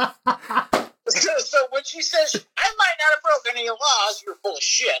 So when she says I might not have broken any laws, you're full of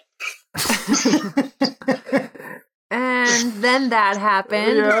shit. And then that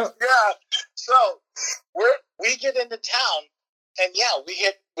happened. Yeah. So we get into town, and we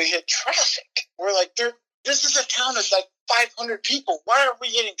hit traffic. We're like, this is a town of like 500 people. Why are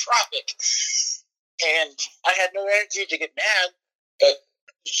we getting traffic? And I had no energy to get mad, but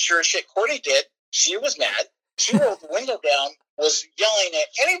sure as shit, Courtney did. She was mad. She rolled the window down, was yelling at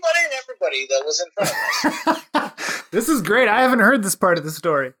anybody and everybody that was in front of us. This is great. I haven't heard this part of the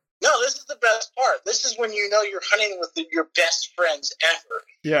story. No, this is the best part. This is when you know you're hunting with your best friends ever.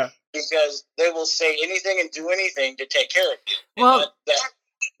 Yeah. Because they will say anything and do anything to take care of you. Well,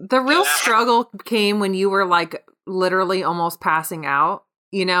 the real struggle came when you were like literally almost passing out,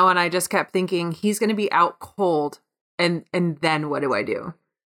 you know, and I just kept thinking he's going to be out cold. And then what do I do?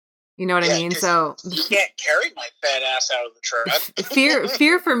 You know what I mean? So you can't carry my fat ass out of the truck.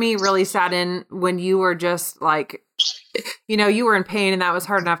 Fear for me really sat in when you were just like, you know, you were in pain and that was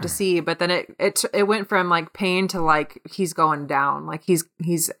hard enough to see, but then it went from like pain to like he's going down, like he's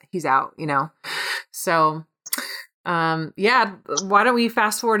out, you know. So why don't we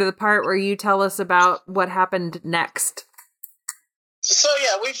fast forward to the part where you tell us about what happened next? So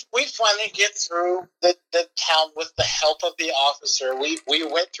we finally get through the town with the help of the officer. We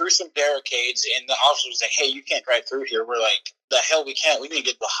went through some barricades, and the officer was like, "Hey, you can't drive through here." We're like, "The hell we can't. We need to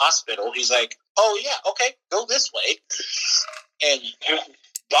get to the hospital." He's like, "Oh yeah, okay, go this way." And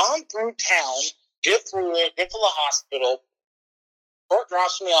bomb through town, get through it, get to the hospital. Court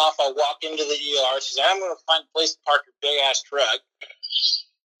drops me off. I walk into the ER. She says, "I'm going to find a place to park your big ass truck."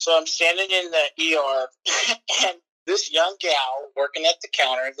 So I'm standing in the ER, and this young gal working at the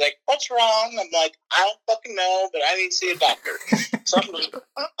counter is like, "What's wrong?" I'm like, "I don't fucking know, but I need to see a doctor." Something's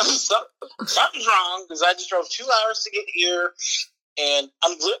wrong because I just drove 2 hours to get here, and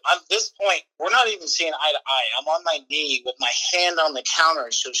I'm at this point, we're not even seeing eye to eye. I'm on my knee with my hand on the counter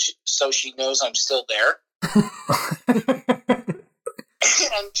so she knows I'm still there.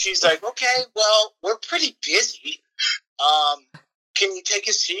 And she's like, "Okay, well, we're pretty busy. Can you take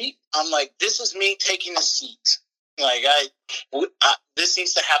a seat?" I'm like, "This is me taking a seat. Like, this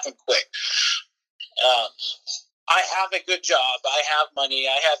needs to happen quick. I have a good job. I have money.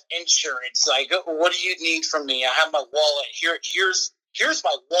 I have insurance. Like, what do you need from me? I have my wallet. Here's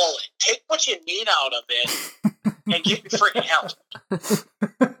my wallet. Take what you need out of it and get your freaking help."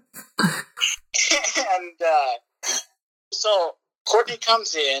 And so Courtney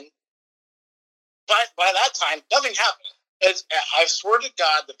comes in. By that time, nothing happened. I swear to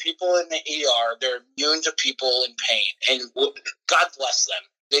God, the people in the ER, they're immune to people in pain. And God bless them.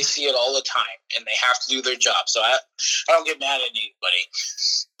 They see it all the time, and they have to do their job. So I don't get mad at anybody.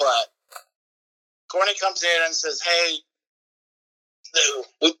 But Courtney comes in and says, "Hey,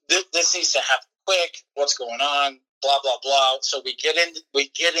 this needs to happen quick. What's going on? Blah blah blah." So we get into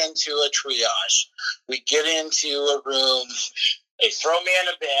a triage. We get into a room. They throw me in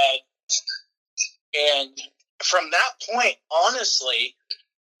a bed, and from that point, honestly,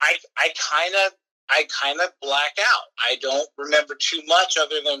 I kind of black out. I don't remember too much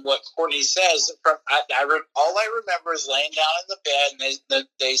other than what Courtney says. All I remember is laying down in the bed, and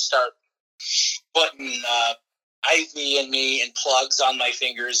they start putting IV in me and plugs on my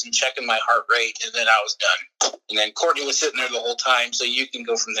fingers and checking my heart rate, and then I was done. And then Courtney was sitting there the whole time, so you can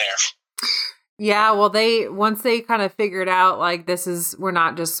go from there. Yeah, well, once they kind of figured out, like, we're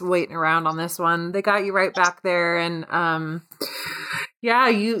not just waiting around on this one, they got you right back there. And, yeah,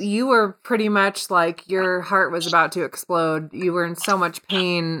 you were pretty much like your heart was about to explode. You were in so much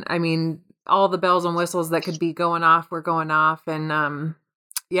pain. I mean, all the bells and whistles that could be going off were going off. And,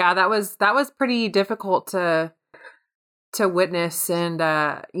 yeah, that was pretty difficult to witness. And,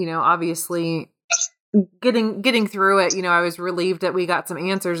 obviously getting through it, I was relieved that we got some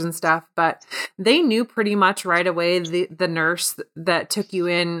answers and stuff, but they knew pretty much right away. The nurse that took you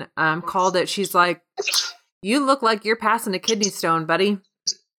in called it. She's like, "You look like you're passing a kidney stone, buddy."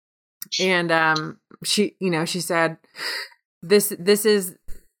 And she said, this is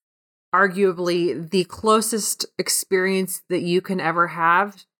arguably the closest experience that you can ever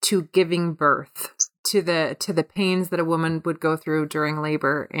have to giving birth, to the pains that a woman would go through during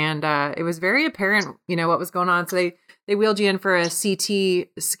labor. And it was very apparent, what was going on. So they wheeled you in for a CT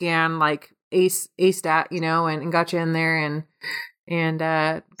scan, like ASTAT, and got you in there and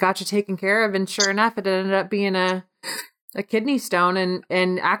got you taken care of. And sure enough, it ended up being a kidney stone.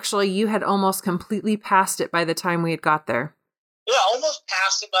 And actually you had almost completely passed it by the time we had got there. Yeah, almost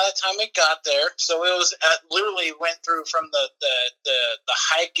passed it by the time we got there. So it was literally went through from the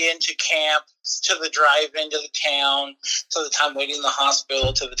hike into camp to the drive into the town to the time waiting in the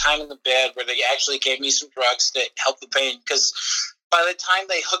hospital to the time in the bed where they actually gave me some drugs to help the pain. Because by the time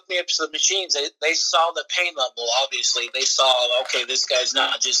they hooked me up to the machines, they saw the pain level. Obviously, they saw, okay, this guy's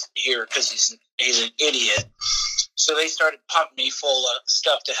not just here because he's an idiot. So they started pumping me full of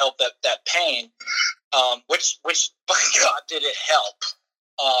stuff to help that pain. Which by God did it help.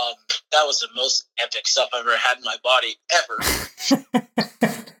 That was the most epic stuff I've ever had in my body ever.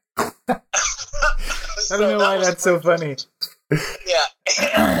 I don't know why that's so funny. Yeah.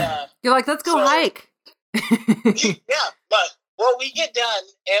 And, you're like, let's go hike. Yeah, but we get done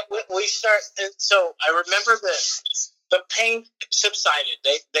and we start. And so I remember the pain subsided.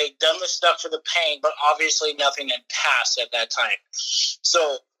 They'd done the stuff for the pain, but obviously nothing had passed at that time.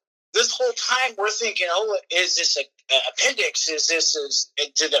 So this whole time we're thinking, oh, is this an appendix?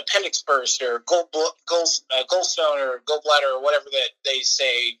 Did the appendix burst or gallstone or gallbladder or whatever that they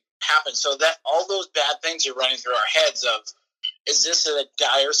say happened? So that all those bad things are running through our heads of, is this a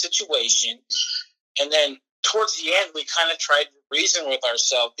dire situation? And then towards the end, we kind of tried to reason with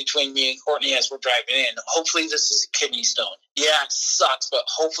ourselves between me and Courtney as we're driving in. Hopefully this is a kidney stone. Yeah, it sucks, but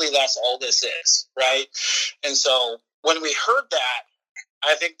hopefully that's all this is, right? And so when we heard that,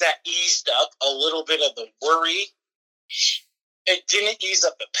 I think that eased up a little bit of the worry. It didn't ease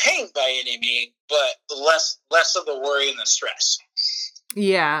up the pain by any means, but less of the worry and the stress.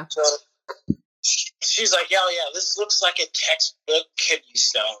 Yeah. So she's like, yeah, this looks like a textbook kidney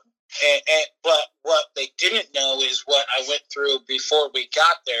stone. But what they didn't know is what I went through before we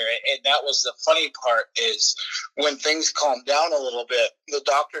got there. And that was the funny part, is when things calmed down a little bit, the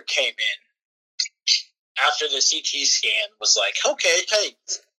doctor came in after the CT scan, was like, okay, hey,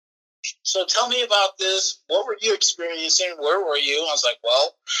 so tell me about this. What were you experiencing? Where were you? I was like,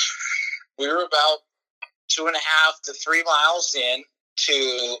 well, we were about 2.5 to 3 miles in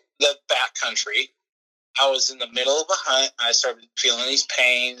to the backcountry. I was in the middle of a hunt. I started feeling these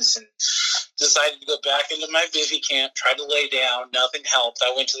pains and decided to go back into my bivy camp, tried to lay down. Nothing helped.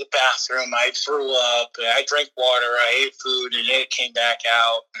 I went to the bathroom. I threw up. I drank water. I ate food, and it came back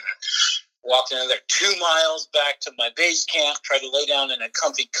out. Walked another 2 miles back to my base camp, tried to lay down in a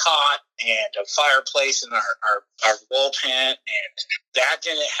comfy cot and a fireplace in our wall tent, and that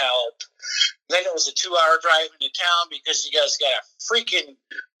didn't help. Then it was a 2-hour drive into town because you guys got a freaking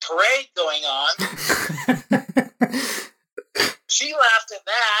parade going on. She laughed at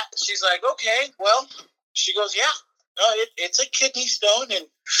that. She's like, okay, well, she goes, yeah, no, it's a kidney stone. And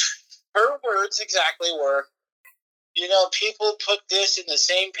her words exactly were, people put this in the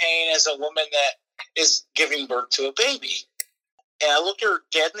same pain as a woman that is giving birth to a baby. And I looked her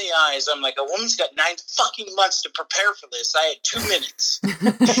dead in the eyes. I'm like, a woman's got 9 fucking months to prepare for this. I had 2 minutes.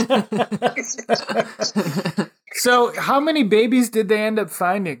 So how many babies did they end up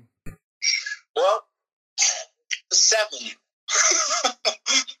finding? Well, 7.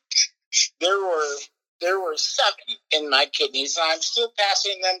 There were 7 in my kidneys, and I'm still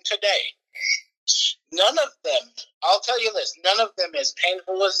passing them today. None of them, I'll tell you this, none of them as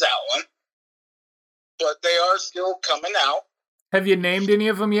painful as that one, but they are still coming out. Have you named any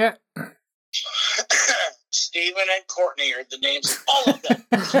of them yet? Stephen and Courtney are the names of all of them.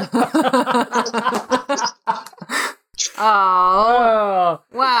 Oh,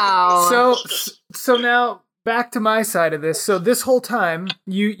 wow. So now back to my side of this. So this whole time,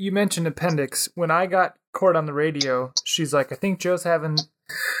 you mentioned appendix. When I got Court on the radio, she's like, I think Joe's having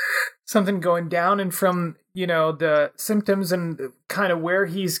something going down, and from, you know, the symptoms and kind of where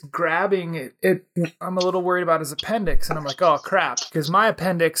he's grabbing it, I'm a little worried about his appendix. And I'm like, oh crap, because my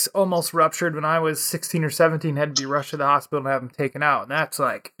appendix almost ruptured when I was 16 or 17, had to be rushed to the hospital and have him taken out. And that's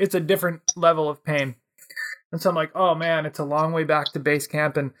like, it's a different level of pain. And so I'm like, oh man, it's a long way back to base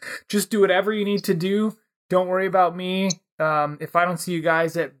camp, and just do whatever you need to do. Don't worry about me. If I don't see you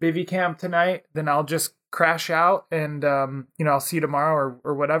guys at Bivy Camp tonight, then I'll just crash out, and you know, I'll see you tomorrow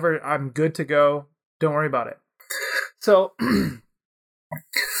or whatever. I'm good to go. Don't worry about it. So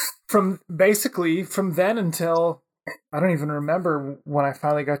from then until, I don't even remember when I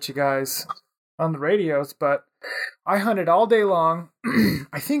finally got you guys on the radios, but I hunted all day long.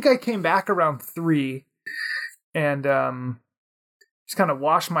 I think I came back around 3 and just kind of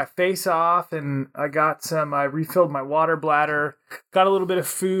washed my face off, and I refilled my water bladder, got a little bit of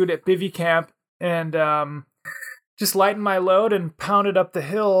food at Bivy Camp, and just lightened my load and pounded up the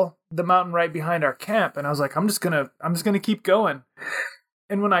hill, the mountain right behind our camp. And I was like, I'm just gonna keep going.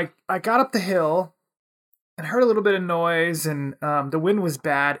 And when I got up the hill and heard a little bit of noise, and the wind was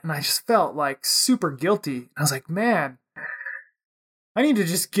bad, and I just felt like super guilty. I was like, man, I need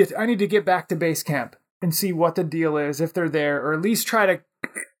to get back to base camp and see what the deal is, if they're there, or at least try to,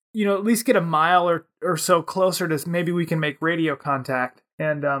 you know, at least get a mile or so closer to, maybe we can make radio contact.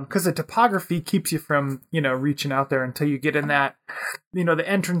 And because the topography keeps you from, you know, reaching out there until you get in that, you know, the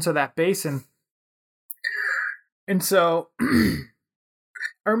entrance of that basin. And so I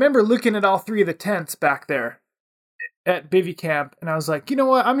remember looking at all 3 of the tents back there at Bivy Camp, and I was like, you know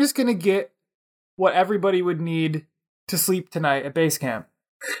what, I'm just going to get what everybody would need to sleep tonight at base camp.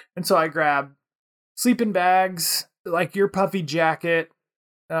 And so I grabbed sleeping bags, like your puffy jacket,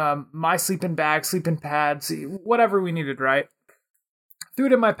 my sleeping bag, sleeping pads, whatever we needed, right? Threw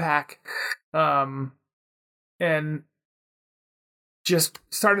it in my pack, and just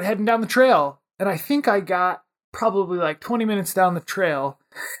started heading down the trail. And I think I got probably like 20 minutes down the trail,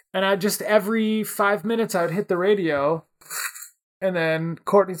 and I just, every 5 minutes I would hit the radio, and then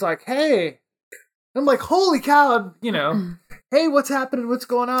Courtney's like, hey. I'm like, holy cow, you know, hey, what's happening? What's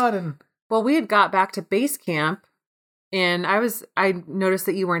going on? And well, we had got back to base camp, and I noticed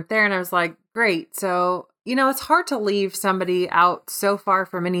that you weren't there, and I was like, great. So, you know, it's hard to leave somebody out so far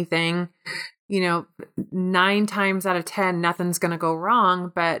from anything. You know, 9 times out of 10, nothing's going to go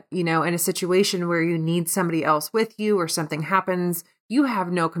wrong. But, you know, in a situation where you need somebody else with you, or something happens, you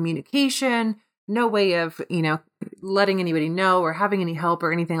have no communication, no way of, you know, letting anybody know or having any help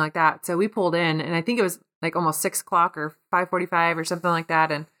or anything like that. So we pulled in, and I think it was like almost 6 o'clock or 5:45 or something like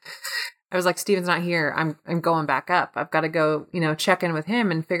that. And I was like, Steven's not here. I'm going back up. I've got to go, you know, check in with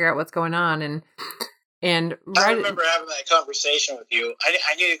him and figure out what's going on. And I remember having that conversation with you.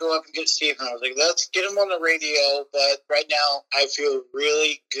 I need to go up and get Steven. I was like, let's get him on the radio. But right now, I feel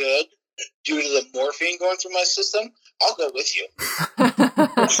really good due to the morphine going through my system. I'll go with you.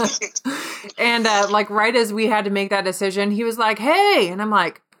 And like right as we had to make that decision, he was like, hey. And I'm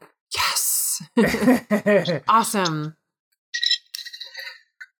like, yes. Awesome.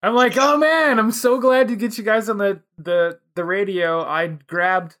 I'm like, oh man, I'm so glad to get you guys on the radio. I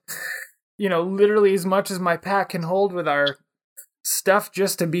grabbed, you know, literally as much as my pack can hold with our stuff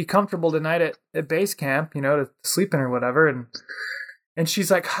just to be comfortable tonight at base camp, you know, to sleep in or whatever. And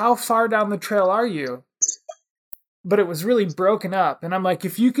she's like, how far down the trail are you? But it was really broken up. And I'm like,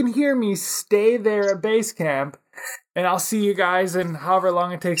 if you can hear me, stay there at base camp, and I'll see you guys in however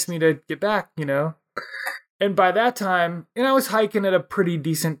long it takes me to get back, you know? And by that time, and I was hiking at a pretty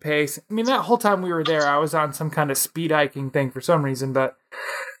decent pace. I mean, that whole time we were there, I was on some kind of speed hiking thing for some reason. But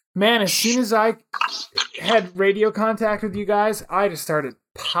man, as soon as I had radio contact with you guys, I just started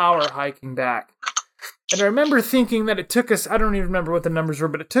power hiking back. And I remember thinking that it took us, I don't even remember what the numbers were,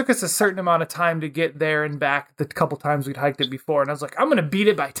 but it took us a certain amount of time to get there and back the couple times we'd hiked it before. And I was like, I'm going to beat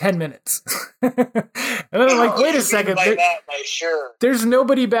it by 10 minutes. And then I'm like, wait a second. There's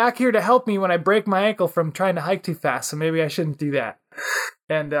nobody back here to help me when I break my ankle from trying to hike too fast. So maybe I shouldn't do that.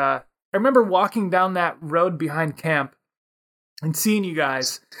 And I remember walking down that road behind camp and seeing you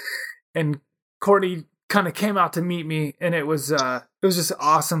guys, and Courtney kind of came out to meet me, and it was just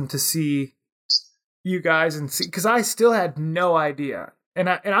awesome to see you guys and see, because I still had no idea. And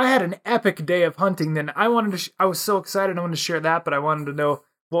I had an epic day of hunting. Then I wanted to. I was so excited. I wanted to share that, but I wanted to know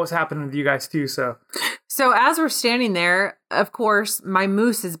what was happening with you guys too. So as we're standing there, of course, my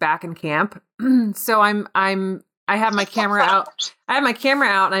moose is back in camp. So I have my camera out.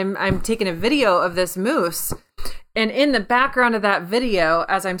 And I'm taking a video of this moose. And in the background of that video,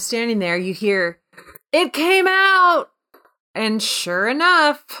 as I'm standing there, you hear, "It came out!" And sure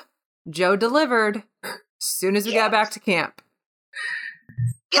enough, Joe delivered as soon as we got back to camp.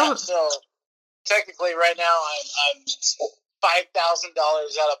 Yeah, so technically right now I'm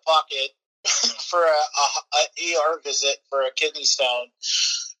 $5,000 out of pocket for a ER visit for a kidney stone.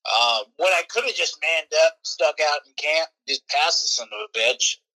 When I could have just manned up, stuck out in camp, just passed the son of a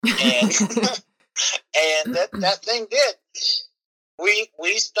bitch. And that thing did.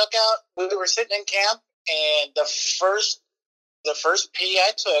 We stuck out. We were sitting in camp, and the first pee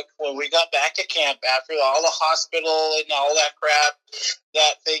I took when we got back to camp after all the hospital and all that crap,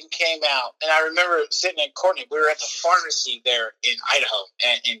 that thing came out. And I remember sitting in Courtney. We were at the pharmacy there in Idaho,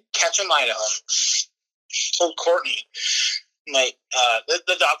 in Ketchum, Idaho. Told Courtney,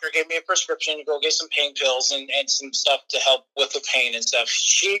 the doctor gave me a prescription to go get some pain pills and some stuff to help with the pain and stuff.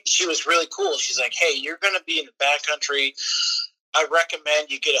 She was really cool. She's like, "Hey, you're going to be in the backcountry. I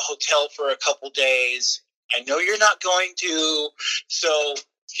recommend you get a hotel for a couple days. I know you're not going to, so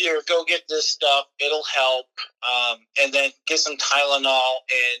here, go get this stuff. It'll help. And then get some Tylenol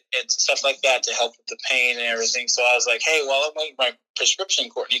and stuff like that to help with the pain and everything." So I was like, "Hey, while I'm waiting for my prescription,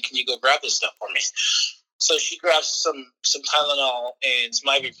 Courtney, can you go grab this stuff for me?" So she grabs some Tylenol and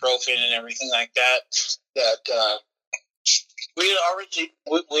some ibuprofen and everything like that. We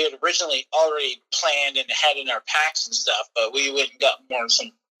had originally already planned and had in our packs and stuff, but we went and got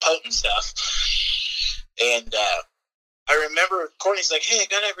some potent stuff. And I remember Courtney's like, "Hey, I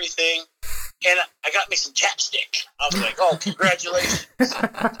got everything." And I got me some chapstick. I was like, "Oh, congratulations."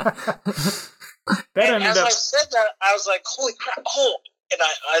 And as I said that, I was like, "Holy crap." Oh, and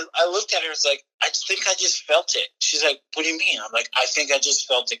I looked at her and was like, "I think I just felt it." She's like, "What do you mean?" I'm like, "I think I just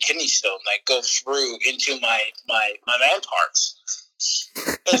felt a kidney stone like go through into my man parts."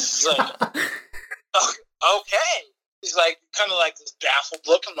 And she's like, "Oh, okay." He's like, kind of like this baffled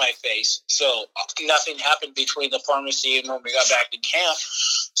look on my face. So nothing happened between the pharmacy and when we got back to camp.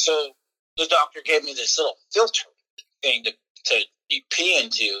 So the doctor gave me this little filter thing to pee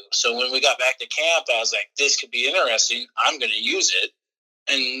into. So when we got back to camp, I was like, "This could be interesting. I'm going to use it."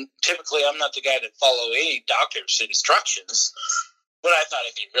 And typically I'm not the guy to follow any doctor's instructions, but I thought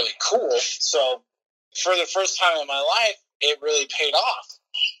it'd be really cool. So for the first time in my life, it really paid off.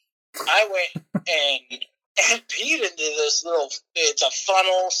 I went and peed into this little, it's a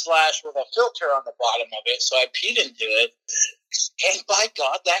funnel / with a filter on the bottom of it. So I peed into it, and by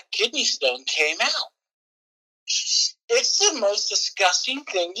God, that kidney stone came out. It's the most disgusting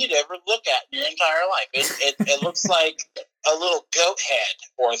thing you'd ever look at in your entire life. It looks like a little goat head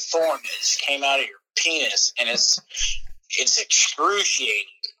or a thorn that just came out of your penis, and it's excruciating.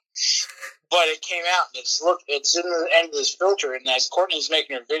 But it came out, and it's in the end of this filter, and as Courtney's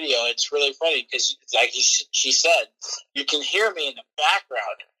making her video, it's really funny because, like she said, you can hear me in the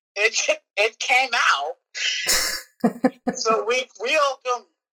background. It came out. So we all come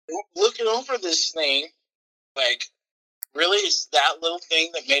looking over this thing, like, really, it's that little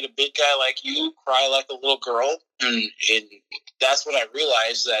thing that made a big guy like you cry like a little girl? And that's when I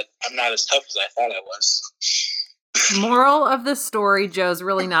realized that I'm not as tough as I thought I was. Moral of the story, Joe's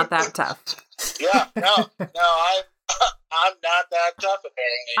really not that tough. Yeah, no, I'm not that tough,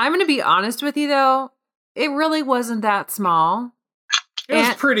 apparently. I'm going to be honest with you, though. It really wasn't that small. It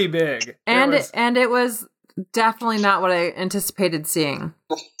was pretty big. And it was definitely not what I anticipated seeing.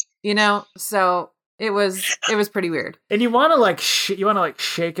 You know, so it was pretty weird. And you want to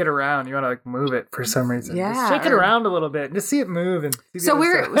shake it around. You want to move it for some reason. Yeah. Just shake it around a little bit and just see it move. And so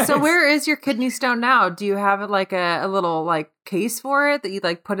where is your kidney stone now? Do you have like a little like case for it that you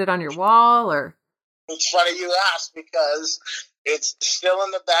like put it on your wall or? It's funny you ask because it's still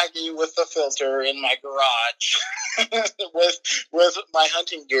in the baggie with the filter in my garage with my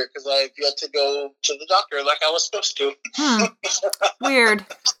hunting gear because I've yet to go to the doctor like I was supposed to. Weird.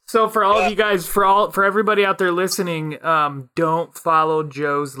 So for all of you guys, for everybody out there listening, don't follow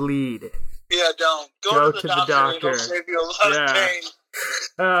Joe's lead. Yeah, don't. Go to the doctor. It'll save you a lot of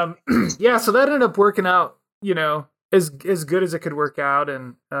pain. Yeah, so that ended up working out, as good as it could work out.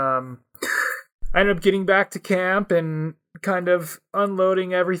 And I ended up getting back to camp and kind of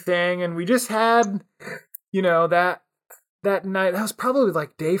unloading everything. And we just had, that that night, that was probably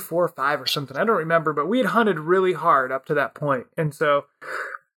like day 4 or 5 or something. I don't remember, but we had hunted really hard up to that point. And so,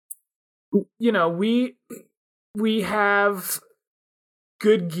 you know, we have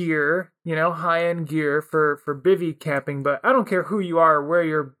good gear, you know, high-end gear for bivvy camping, but I don't care who you are or where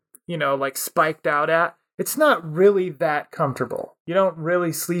you're, you know, like spiked out at. It's not really that comfortable. You don't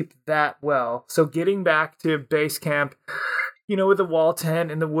really sleep that well. So getting back to base camp, you know, with the wall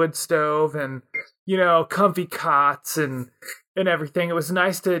tent and the wood stove and, you know, comfy cots and everything, it was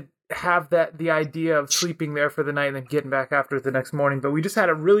nice to have the idea of sleeping there for the night and then getting back after the next morning. But we just had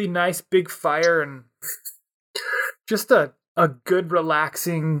a really nice big fire and just a good,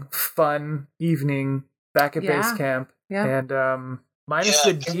 relaxing, fun evening back at base camp. Yeah. And minus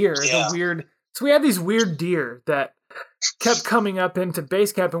the deer, the weird. So we had these weird deer that kept coming up into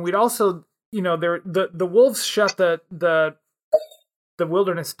base camp, and we'd also, you know, the wolves shut the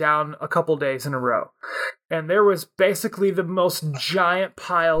wilderness down a couple days in a row, and there was basically the most giant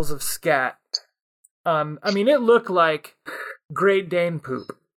piles of scat. I mean, it looked like Great Dane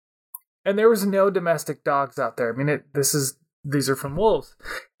poop, and there was no domestic dogs out there. I mean, these are from wolves,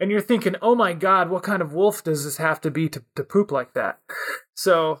 and you're thinking, oh my God, what kind of wolf does this have to be to poop like that?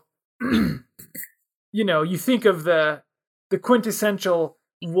 So, you know, you think of the quintessential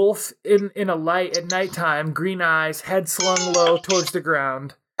wolf in a light at nighttime, green eyes, head slung low towards the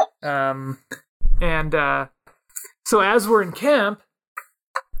ground. So as we're in camp,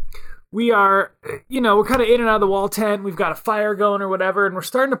 we are, you know, we're kind of in and out of the wall tent. We've got a fire going or whatever, and we're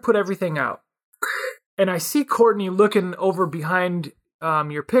starting to put everything out. And I see Courtney looking over behind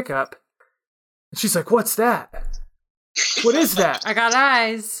your pickup. And she's like, "What's that? What is that?" I got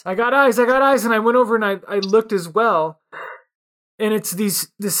eyes. And I went over and I looked as well. And it's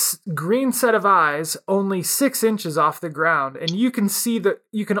this green set of eyes, only 6 inches off the ground. And you can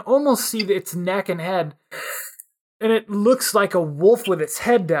almost see its neck and head. And it looks like a wolf with its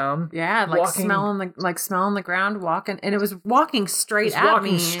head down. Yeah, smelling the ground, walking, and it was walking straight at me.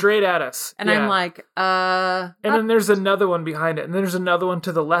 Walking straight at us. And I'm like, And then there's another one behind it, and then there's another one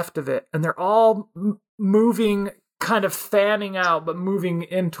to the left of it, and they're all moving, kind of fanning out, but moving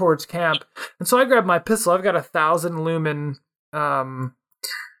in towards camp. And so I grabbed my pistol. I've got 1,000 lumen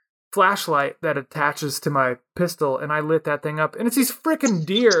flashlight that attaches to my pistol, and I lit that thing up, and it's these freaking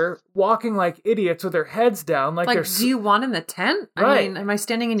deer walking like idiots with their heads down, like they're. Do you want in the tent? Right. I mean, am I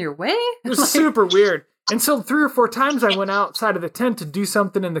standing in your way? It was super weird. And so 3 or 4 times I went outside of the tent to do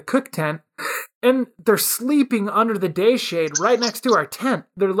something in the cook tent, and they're sleeping under the day shade right next to our tent.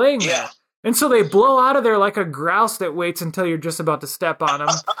 They're laying there. And so they blow out of there like a grouse that waits until you're just about to step on them.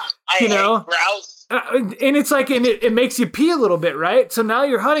 I hate grouse. And it's like, and it makes you pee a little bit, right? So now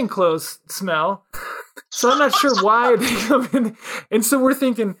your hunting clothes smell. So I'm not sure why they come in. And so we're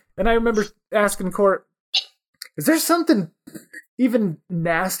thinking, and I remember asking Court, is there something even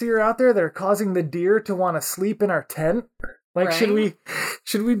nastier out there that are causing the deer to want to sleep in our tent? Like, right.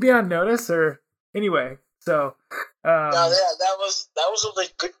 should we be on notice or anyway? So, that was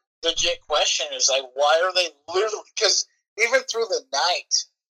a legit question. Is like, why are they literally? Because even through the night,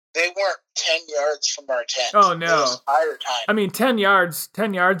 they weren't 10 yards from our tent. Oh no! The entire time. I mean, 10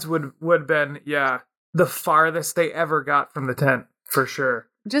 yards would have been the farthest they ever got from the tent for sure.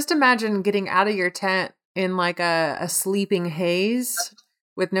 Just imagine getting out of your tent in like a sleeping haze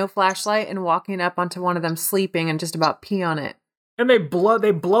with no flashlight and walking up onto one of them sleeping and just about pee on it. And they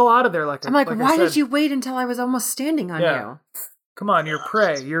blow out of there like. I'm like why did you wait until I was almost standing on you? Come on, you're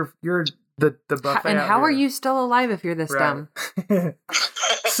prey. You're the buffet. And how are you still alive if you're this dumb?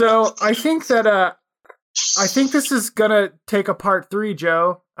 So I think that this is gonna take a part 3,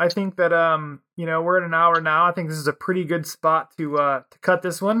 Joe. I think that we're at an hour now. I think this is a pretty good spot to cut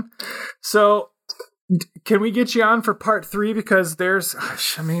this one. So can we get you on for part 3? Because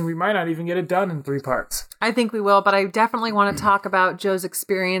we might not even get it done in 3 parts. I think we will, but I definitely want to talk about Joe's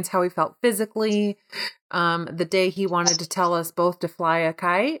experience, how he felt physically, the day he wanted to tell us both to fly a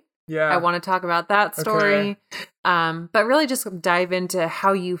kite. Yeah. I want to talk about that story. Okay. But really just dive into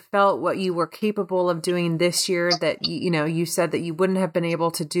how you felt, what you were capable of doing this year that, you said that you wouldn't have been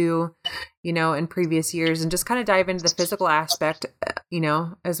able to do, in previous years, and just kind of dive into the physical aspect,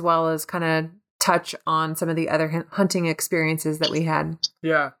 as well as kind of touch on some of the other hunting experiences that we had.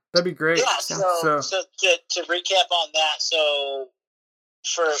 Yeah, that'd be great. Yeah, so to recap on that, so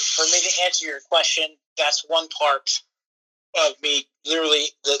for me to answer your question, that's one part of me literally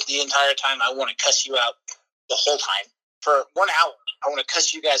the entire time. I want to cuss you out the whole time for 1 hour. I want to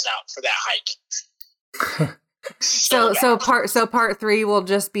cuss you guys out for that hike. So part 3 will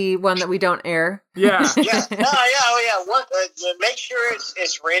just be one that we don't air. Yeah. Yeah. Make sure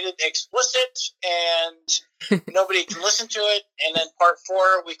it's rated explicit and nobody can listen to it. And then part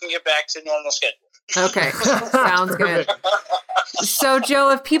 4, we can get back to normal schedule. Okay. Sounds good. So, Joe,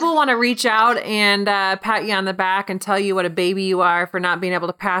 if people want to reach out and pat you on the back and tell you what a baby you are for not being able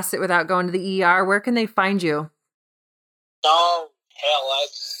to pass it without going to the ER, where can they find you? Oh, hell,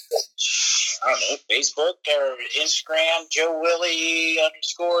 I don't know, Facebook or Instagram, Joe Willie _13,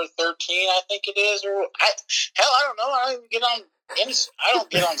 I think it is. Or I don't know. I don't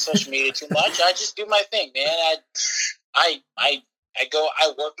get on social media too much. I just do my thing, man. I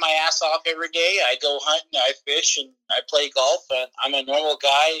work my ass off every day. I go hunting, I fish, and I play golf. And I'm a normal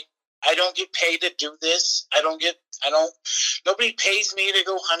guy. I don't get paid to do this. Nobody pays me to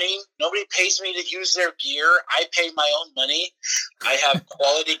go hunting. Nobody pays me to use their gear. I pay my own money. I have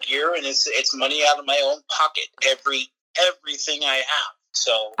quality gear, and it's money out of my own pocket. Everything I have.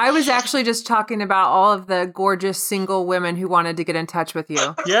 So I was actually just talking about all of the gorgeous single women who wanted to get in touch with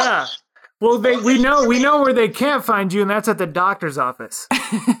you. Yeah. Well, we know where they can't find you, and that's at the doctor's office.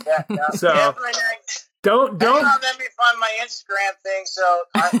 Yeah. So don't let me find my Instagram thing. So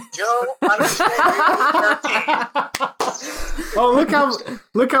Joe _13. Oh,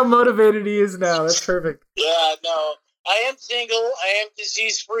 look how motivated he is now. That's perfect. Yeah, no. I am single, I am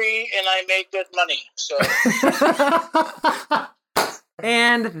disease-free, and I make good money. So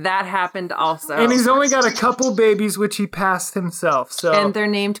And that happened also. And he's only got a couple babies, which he passed himself. So and they're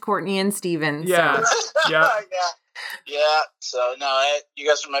named Courtney and Steven. Yeah. So. Yeah. So no, you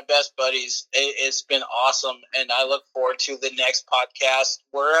guys are my best buddies. It's been awesome, and I look forward to the next podcast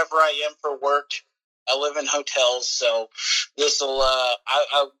wherever I am for work. I live in hotels, so this will.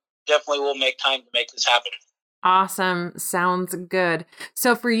 I definitely will make time to make this happen. Awesome. Sounds good.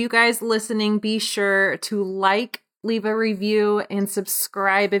 So for you guys listening, be sure to leave a review, and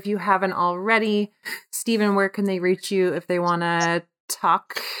subscribe if you haven't already. Steven, where can they reach you if they want to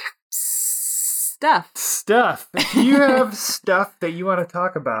talk stuff? If you have stuff that you want to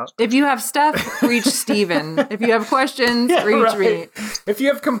talk about. If you have stuff, reach Steven. If you have questions, reach me. If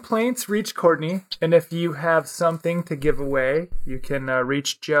you have complaints, reach Courtney. And if you have something to give away, you can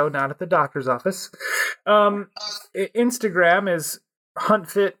reach Joe, not at the doctor's office. Instagram is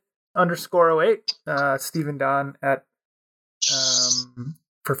huntfit_08, Stephen Don at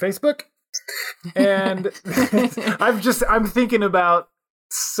for Facebook. And I'm thinking about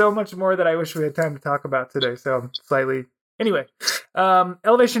so much more that I wish we had time to talk about today. So slightly. Anyway,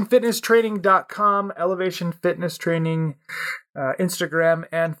 elevationfitnesstraining.com, Elevation Fitness Training, Instagram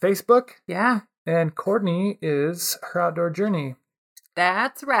and Facebook. Yeah. And Courtney is Her Outdoor Journey.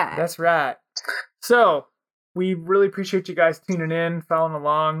 That's right. So we really appreciate you guys tuning in, following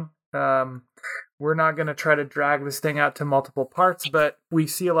along. We're not going to try to drag this thing out to multiple parts, but we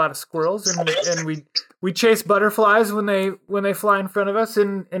see a lot of squirrels, and we chase butterflies when they fly in front of us.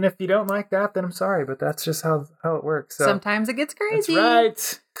 And if you don't like that, then I'm sorry, but that's just how it works. So sometimes it gets crazy.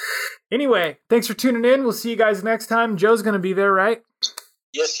 That's right. Anyway, thanks for tuning in. We'll see you guys next time. Joe's going to be there, right?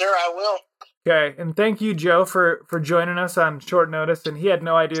 Yes, sir. I will. Okay, and thank you, Joe, for joining us on short notice. And he had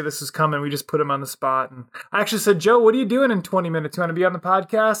no idea this was coming. We just put him on the spot. And I actually said, Joe, what are you doing in 20 minutes? You want to be on the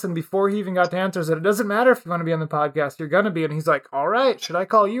podcast? And before he even got to answer, I said, it doesn't matter if you want to be on the podcast. You're going to be. And he's like, all right, should I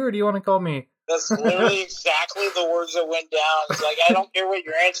call you or do you want to call me? That's literally exactly the words that went down. It's like, I don't care what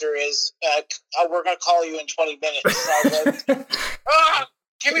your answer is. We're going to call you in 20 minutes. So I was like,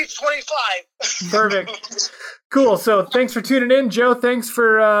 give me 25. Perfect. Cool. So thanks for tuning in. Joe, thanks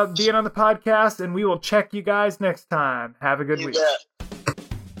for being on the podcast, and we will check you guys next time. Have a good week. Bet.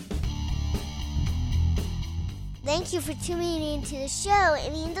 Thank you for tuning into the show.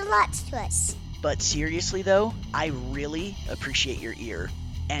 It means a lot to us. But seriously, though, I really appreciate your ear.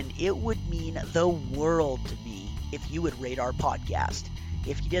 And it would mean the world to me if you would rate our podcast.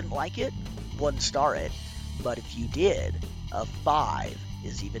 If you didn't like it, 1 star it. But if you did, a 5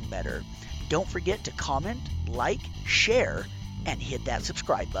 is even better. Don't forget to comment, like, share, and hit that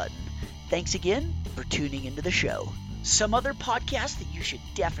subscribe button. Thanks again for tuning into the show. Some other podcasts that you should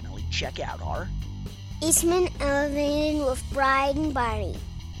definitely check out are Eastman Elevating with Brian and Barney,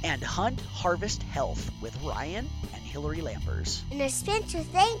 and Hunt Harvest Health with Ryan and Hillary Lampers. And a special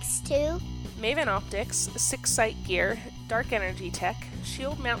thanks to Maven Optics, Six Sight Gear, Dark Energy Tech,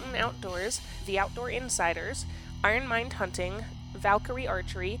 Shield Mountain Outdoors, The Outdoor Insiders, Iron Mind Hunting, Valkyrie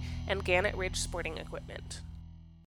Archery, and Gannett Ridge Sporting Equipment.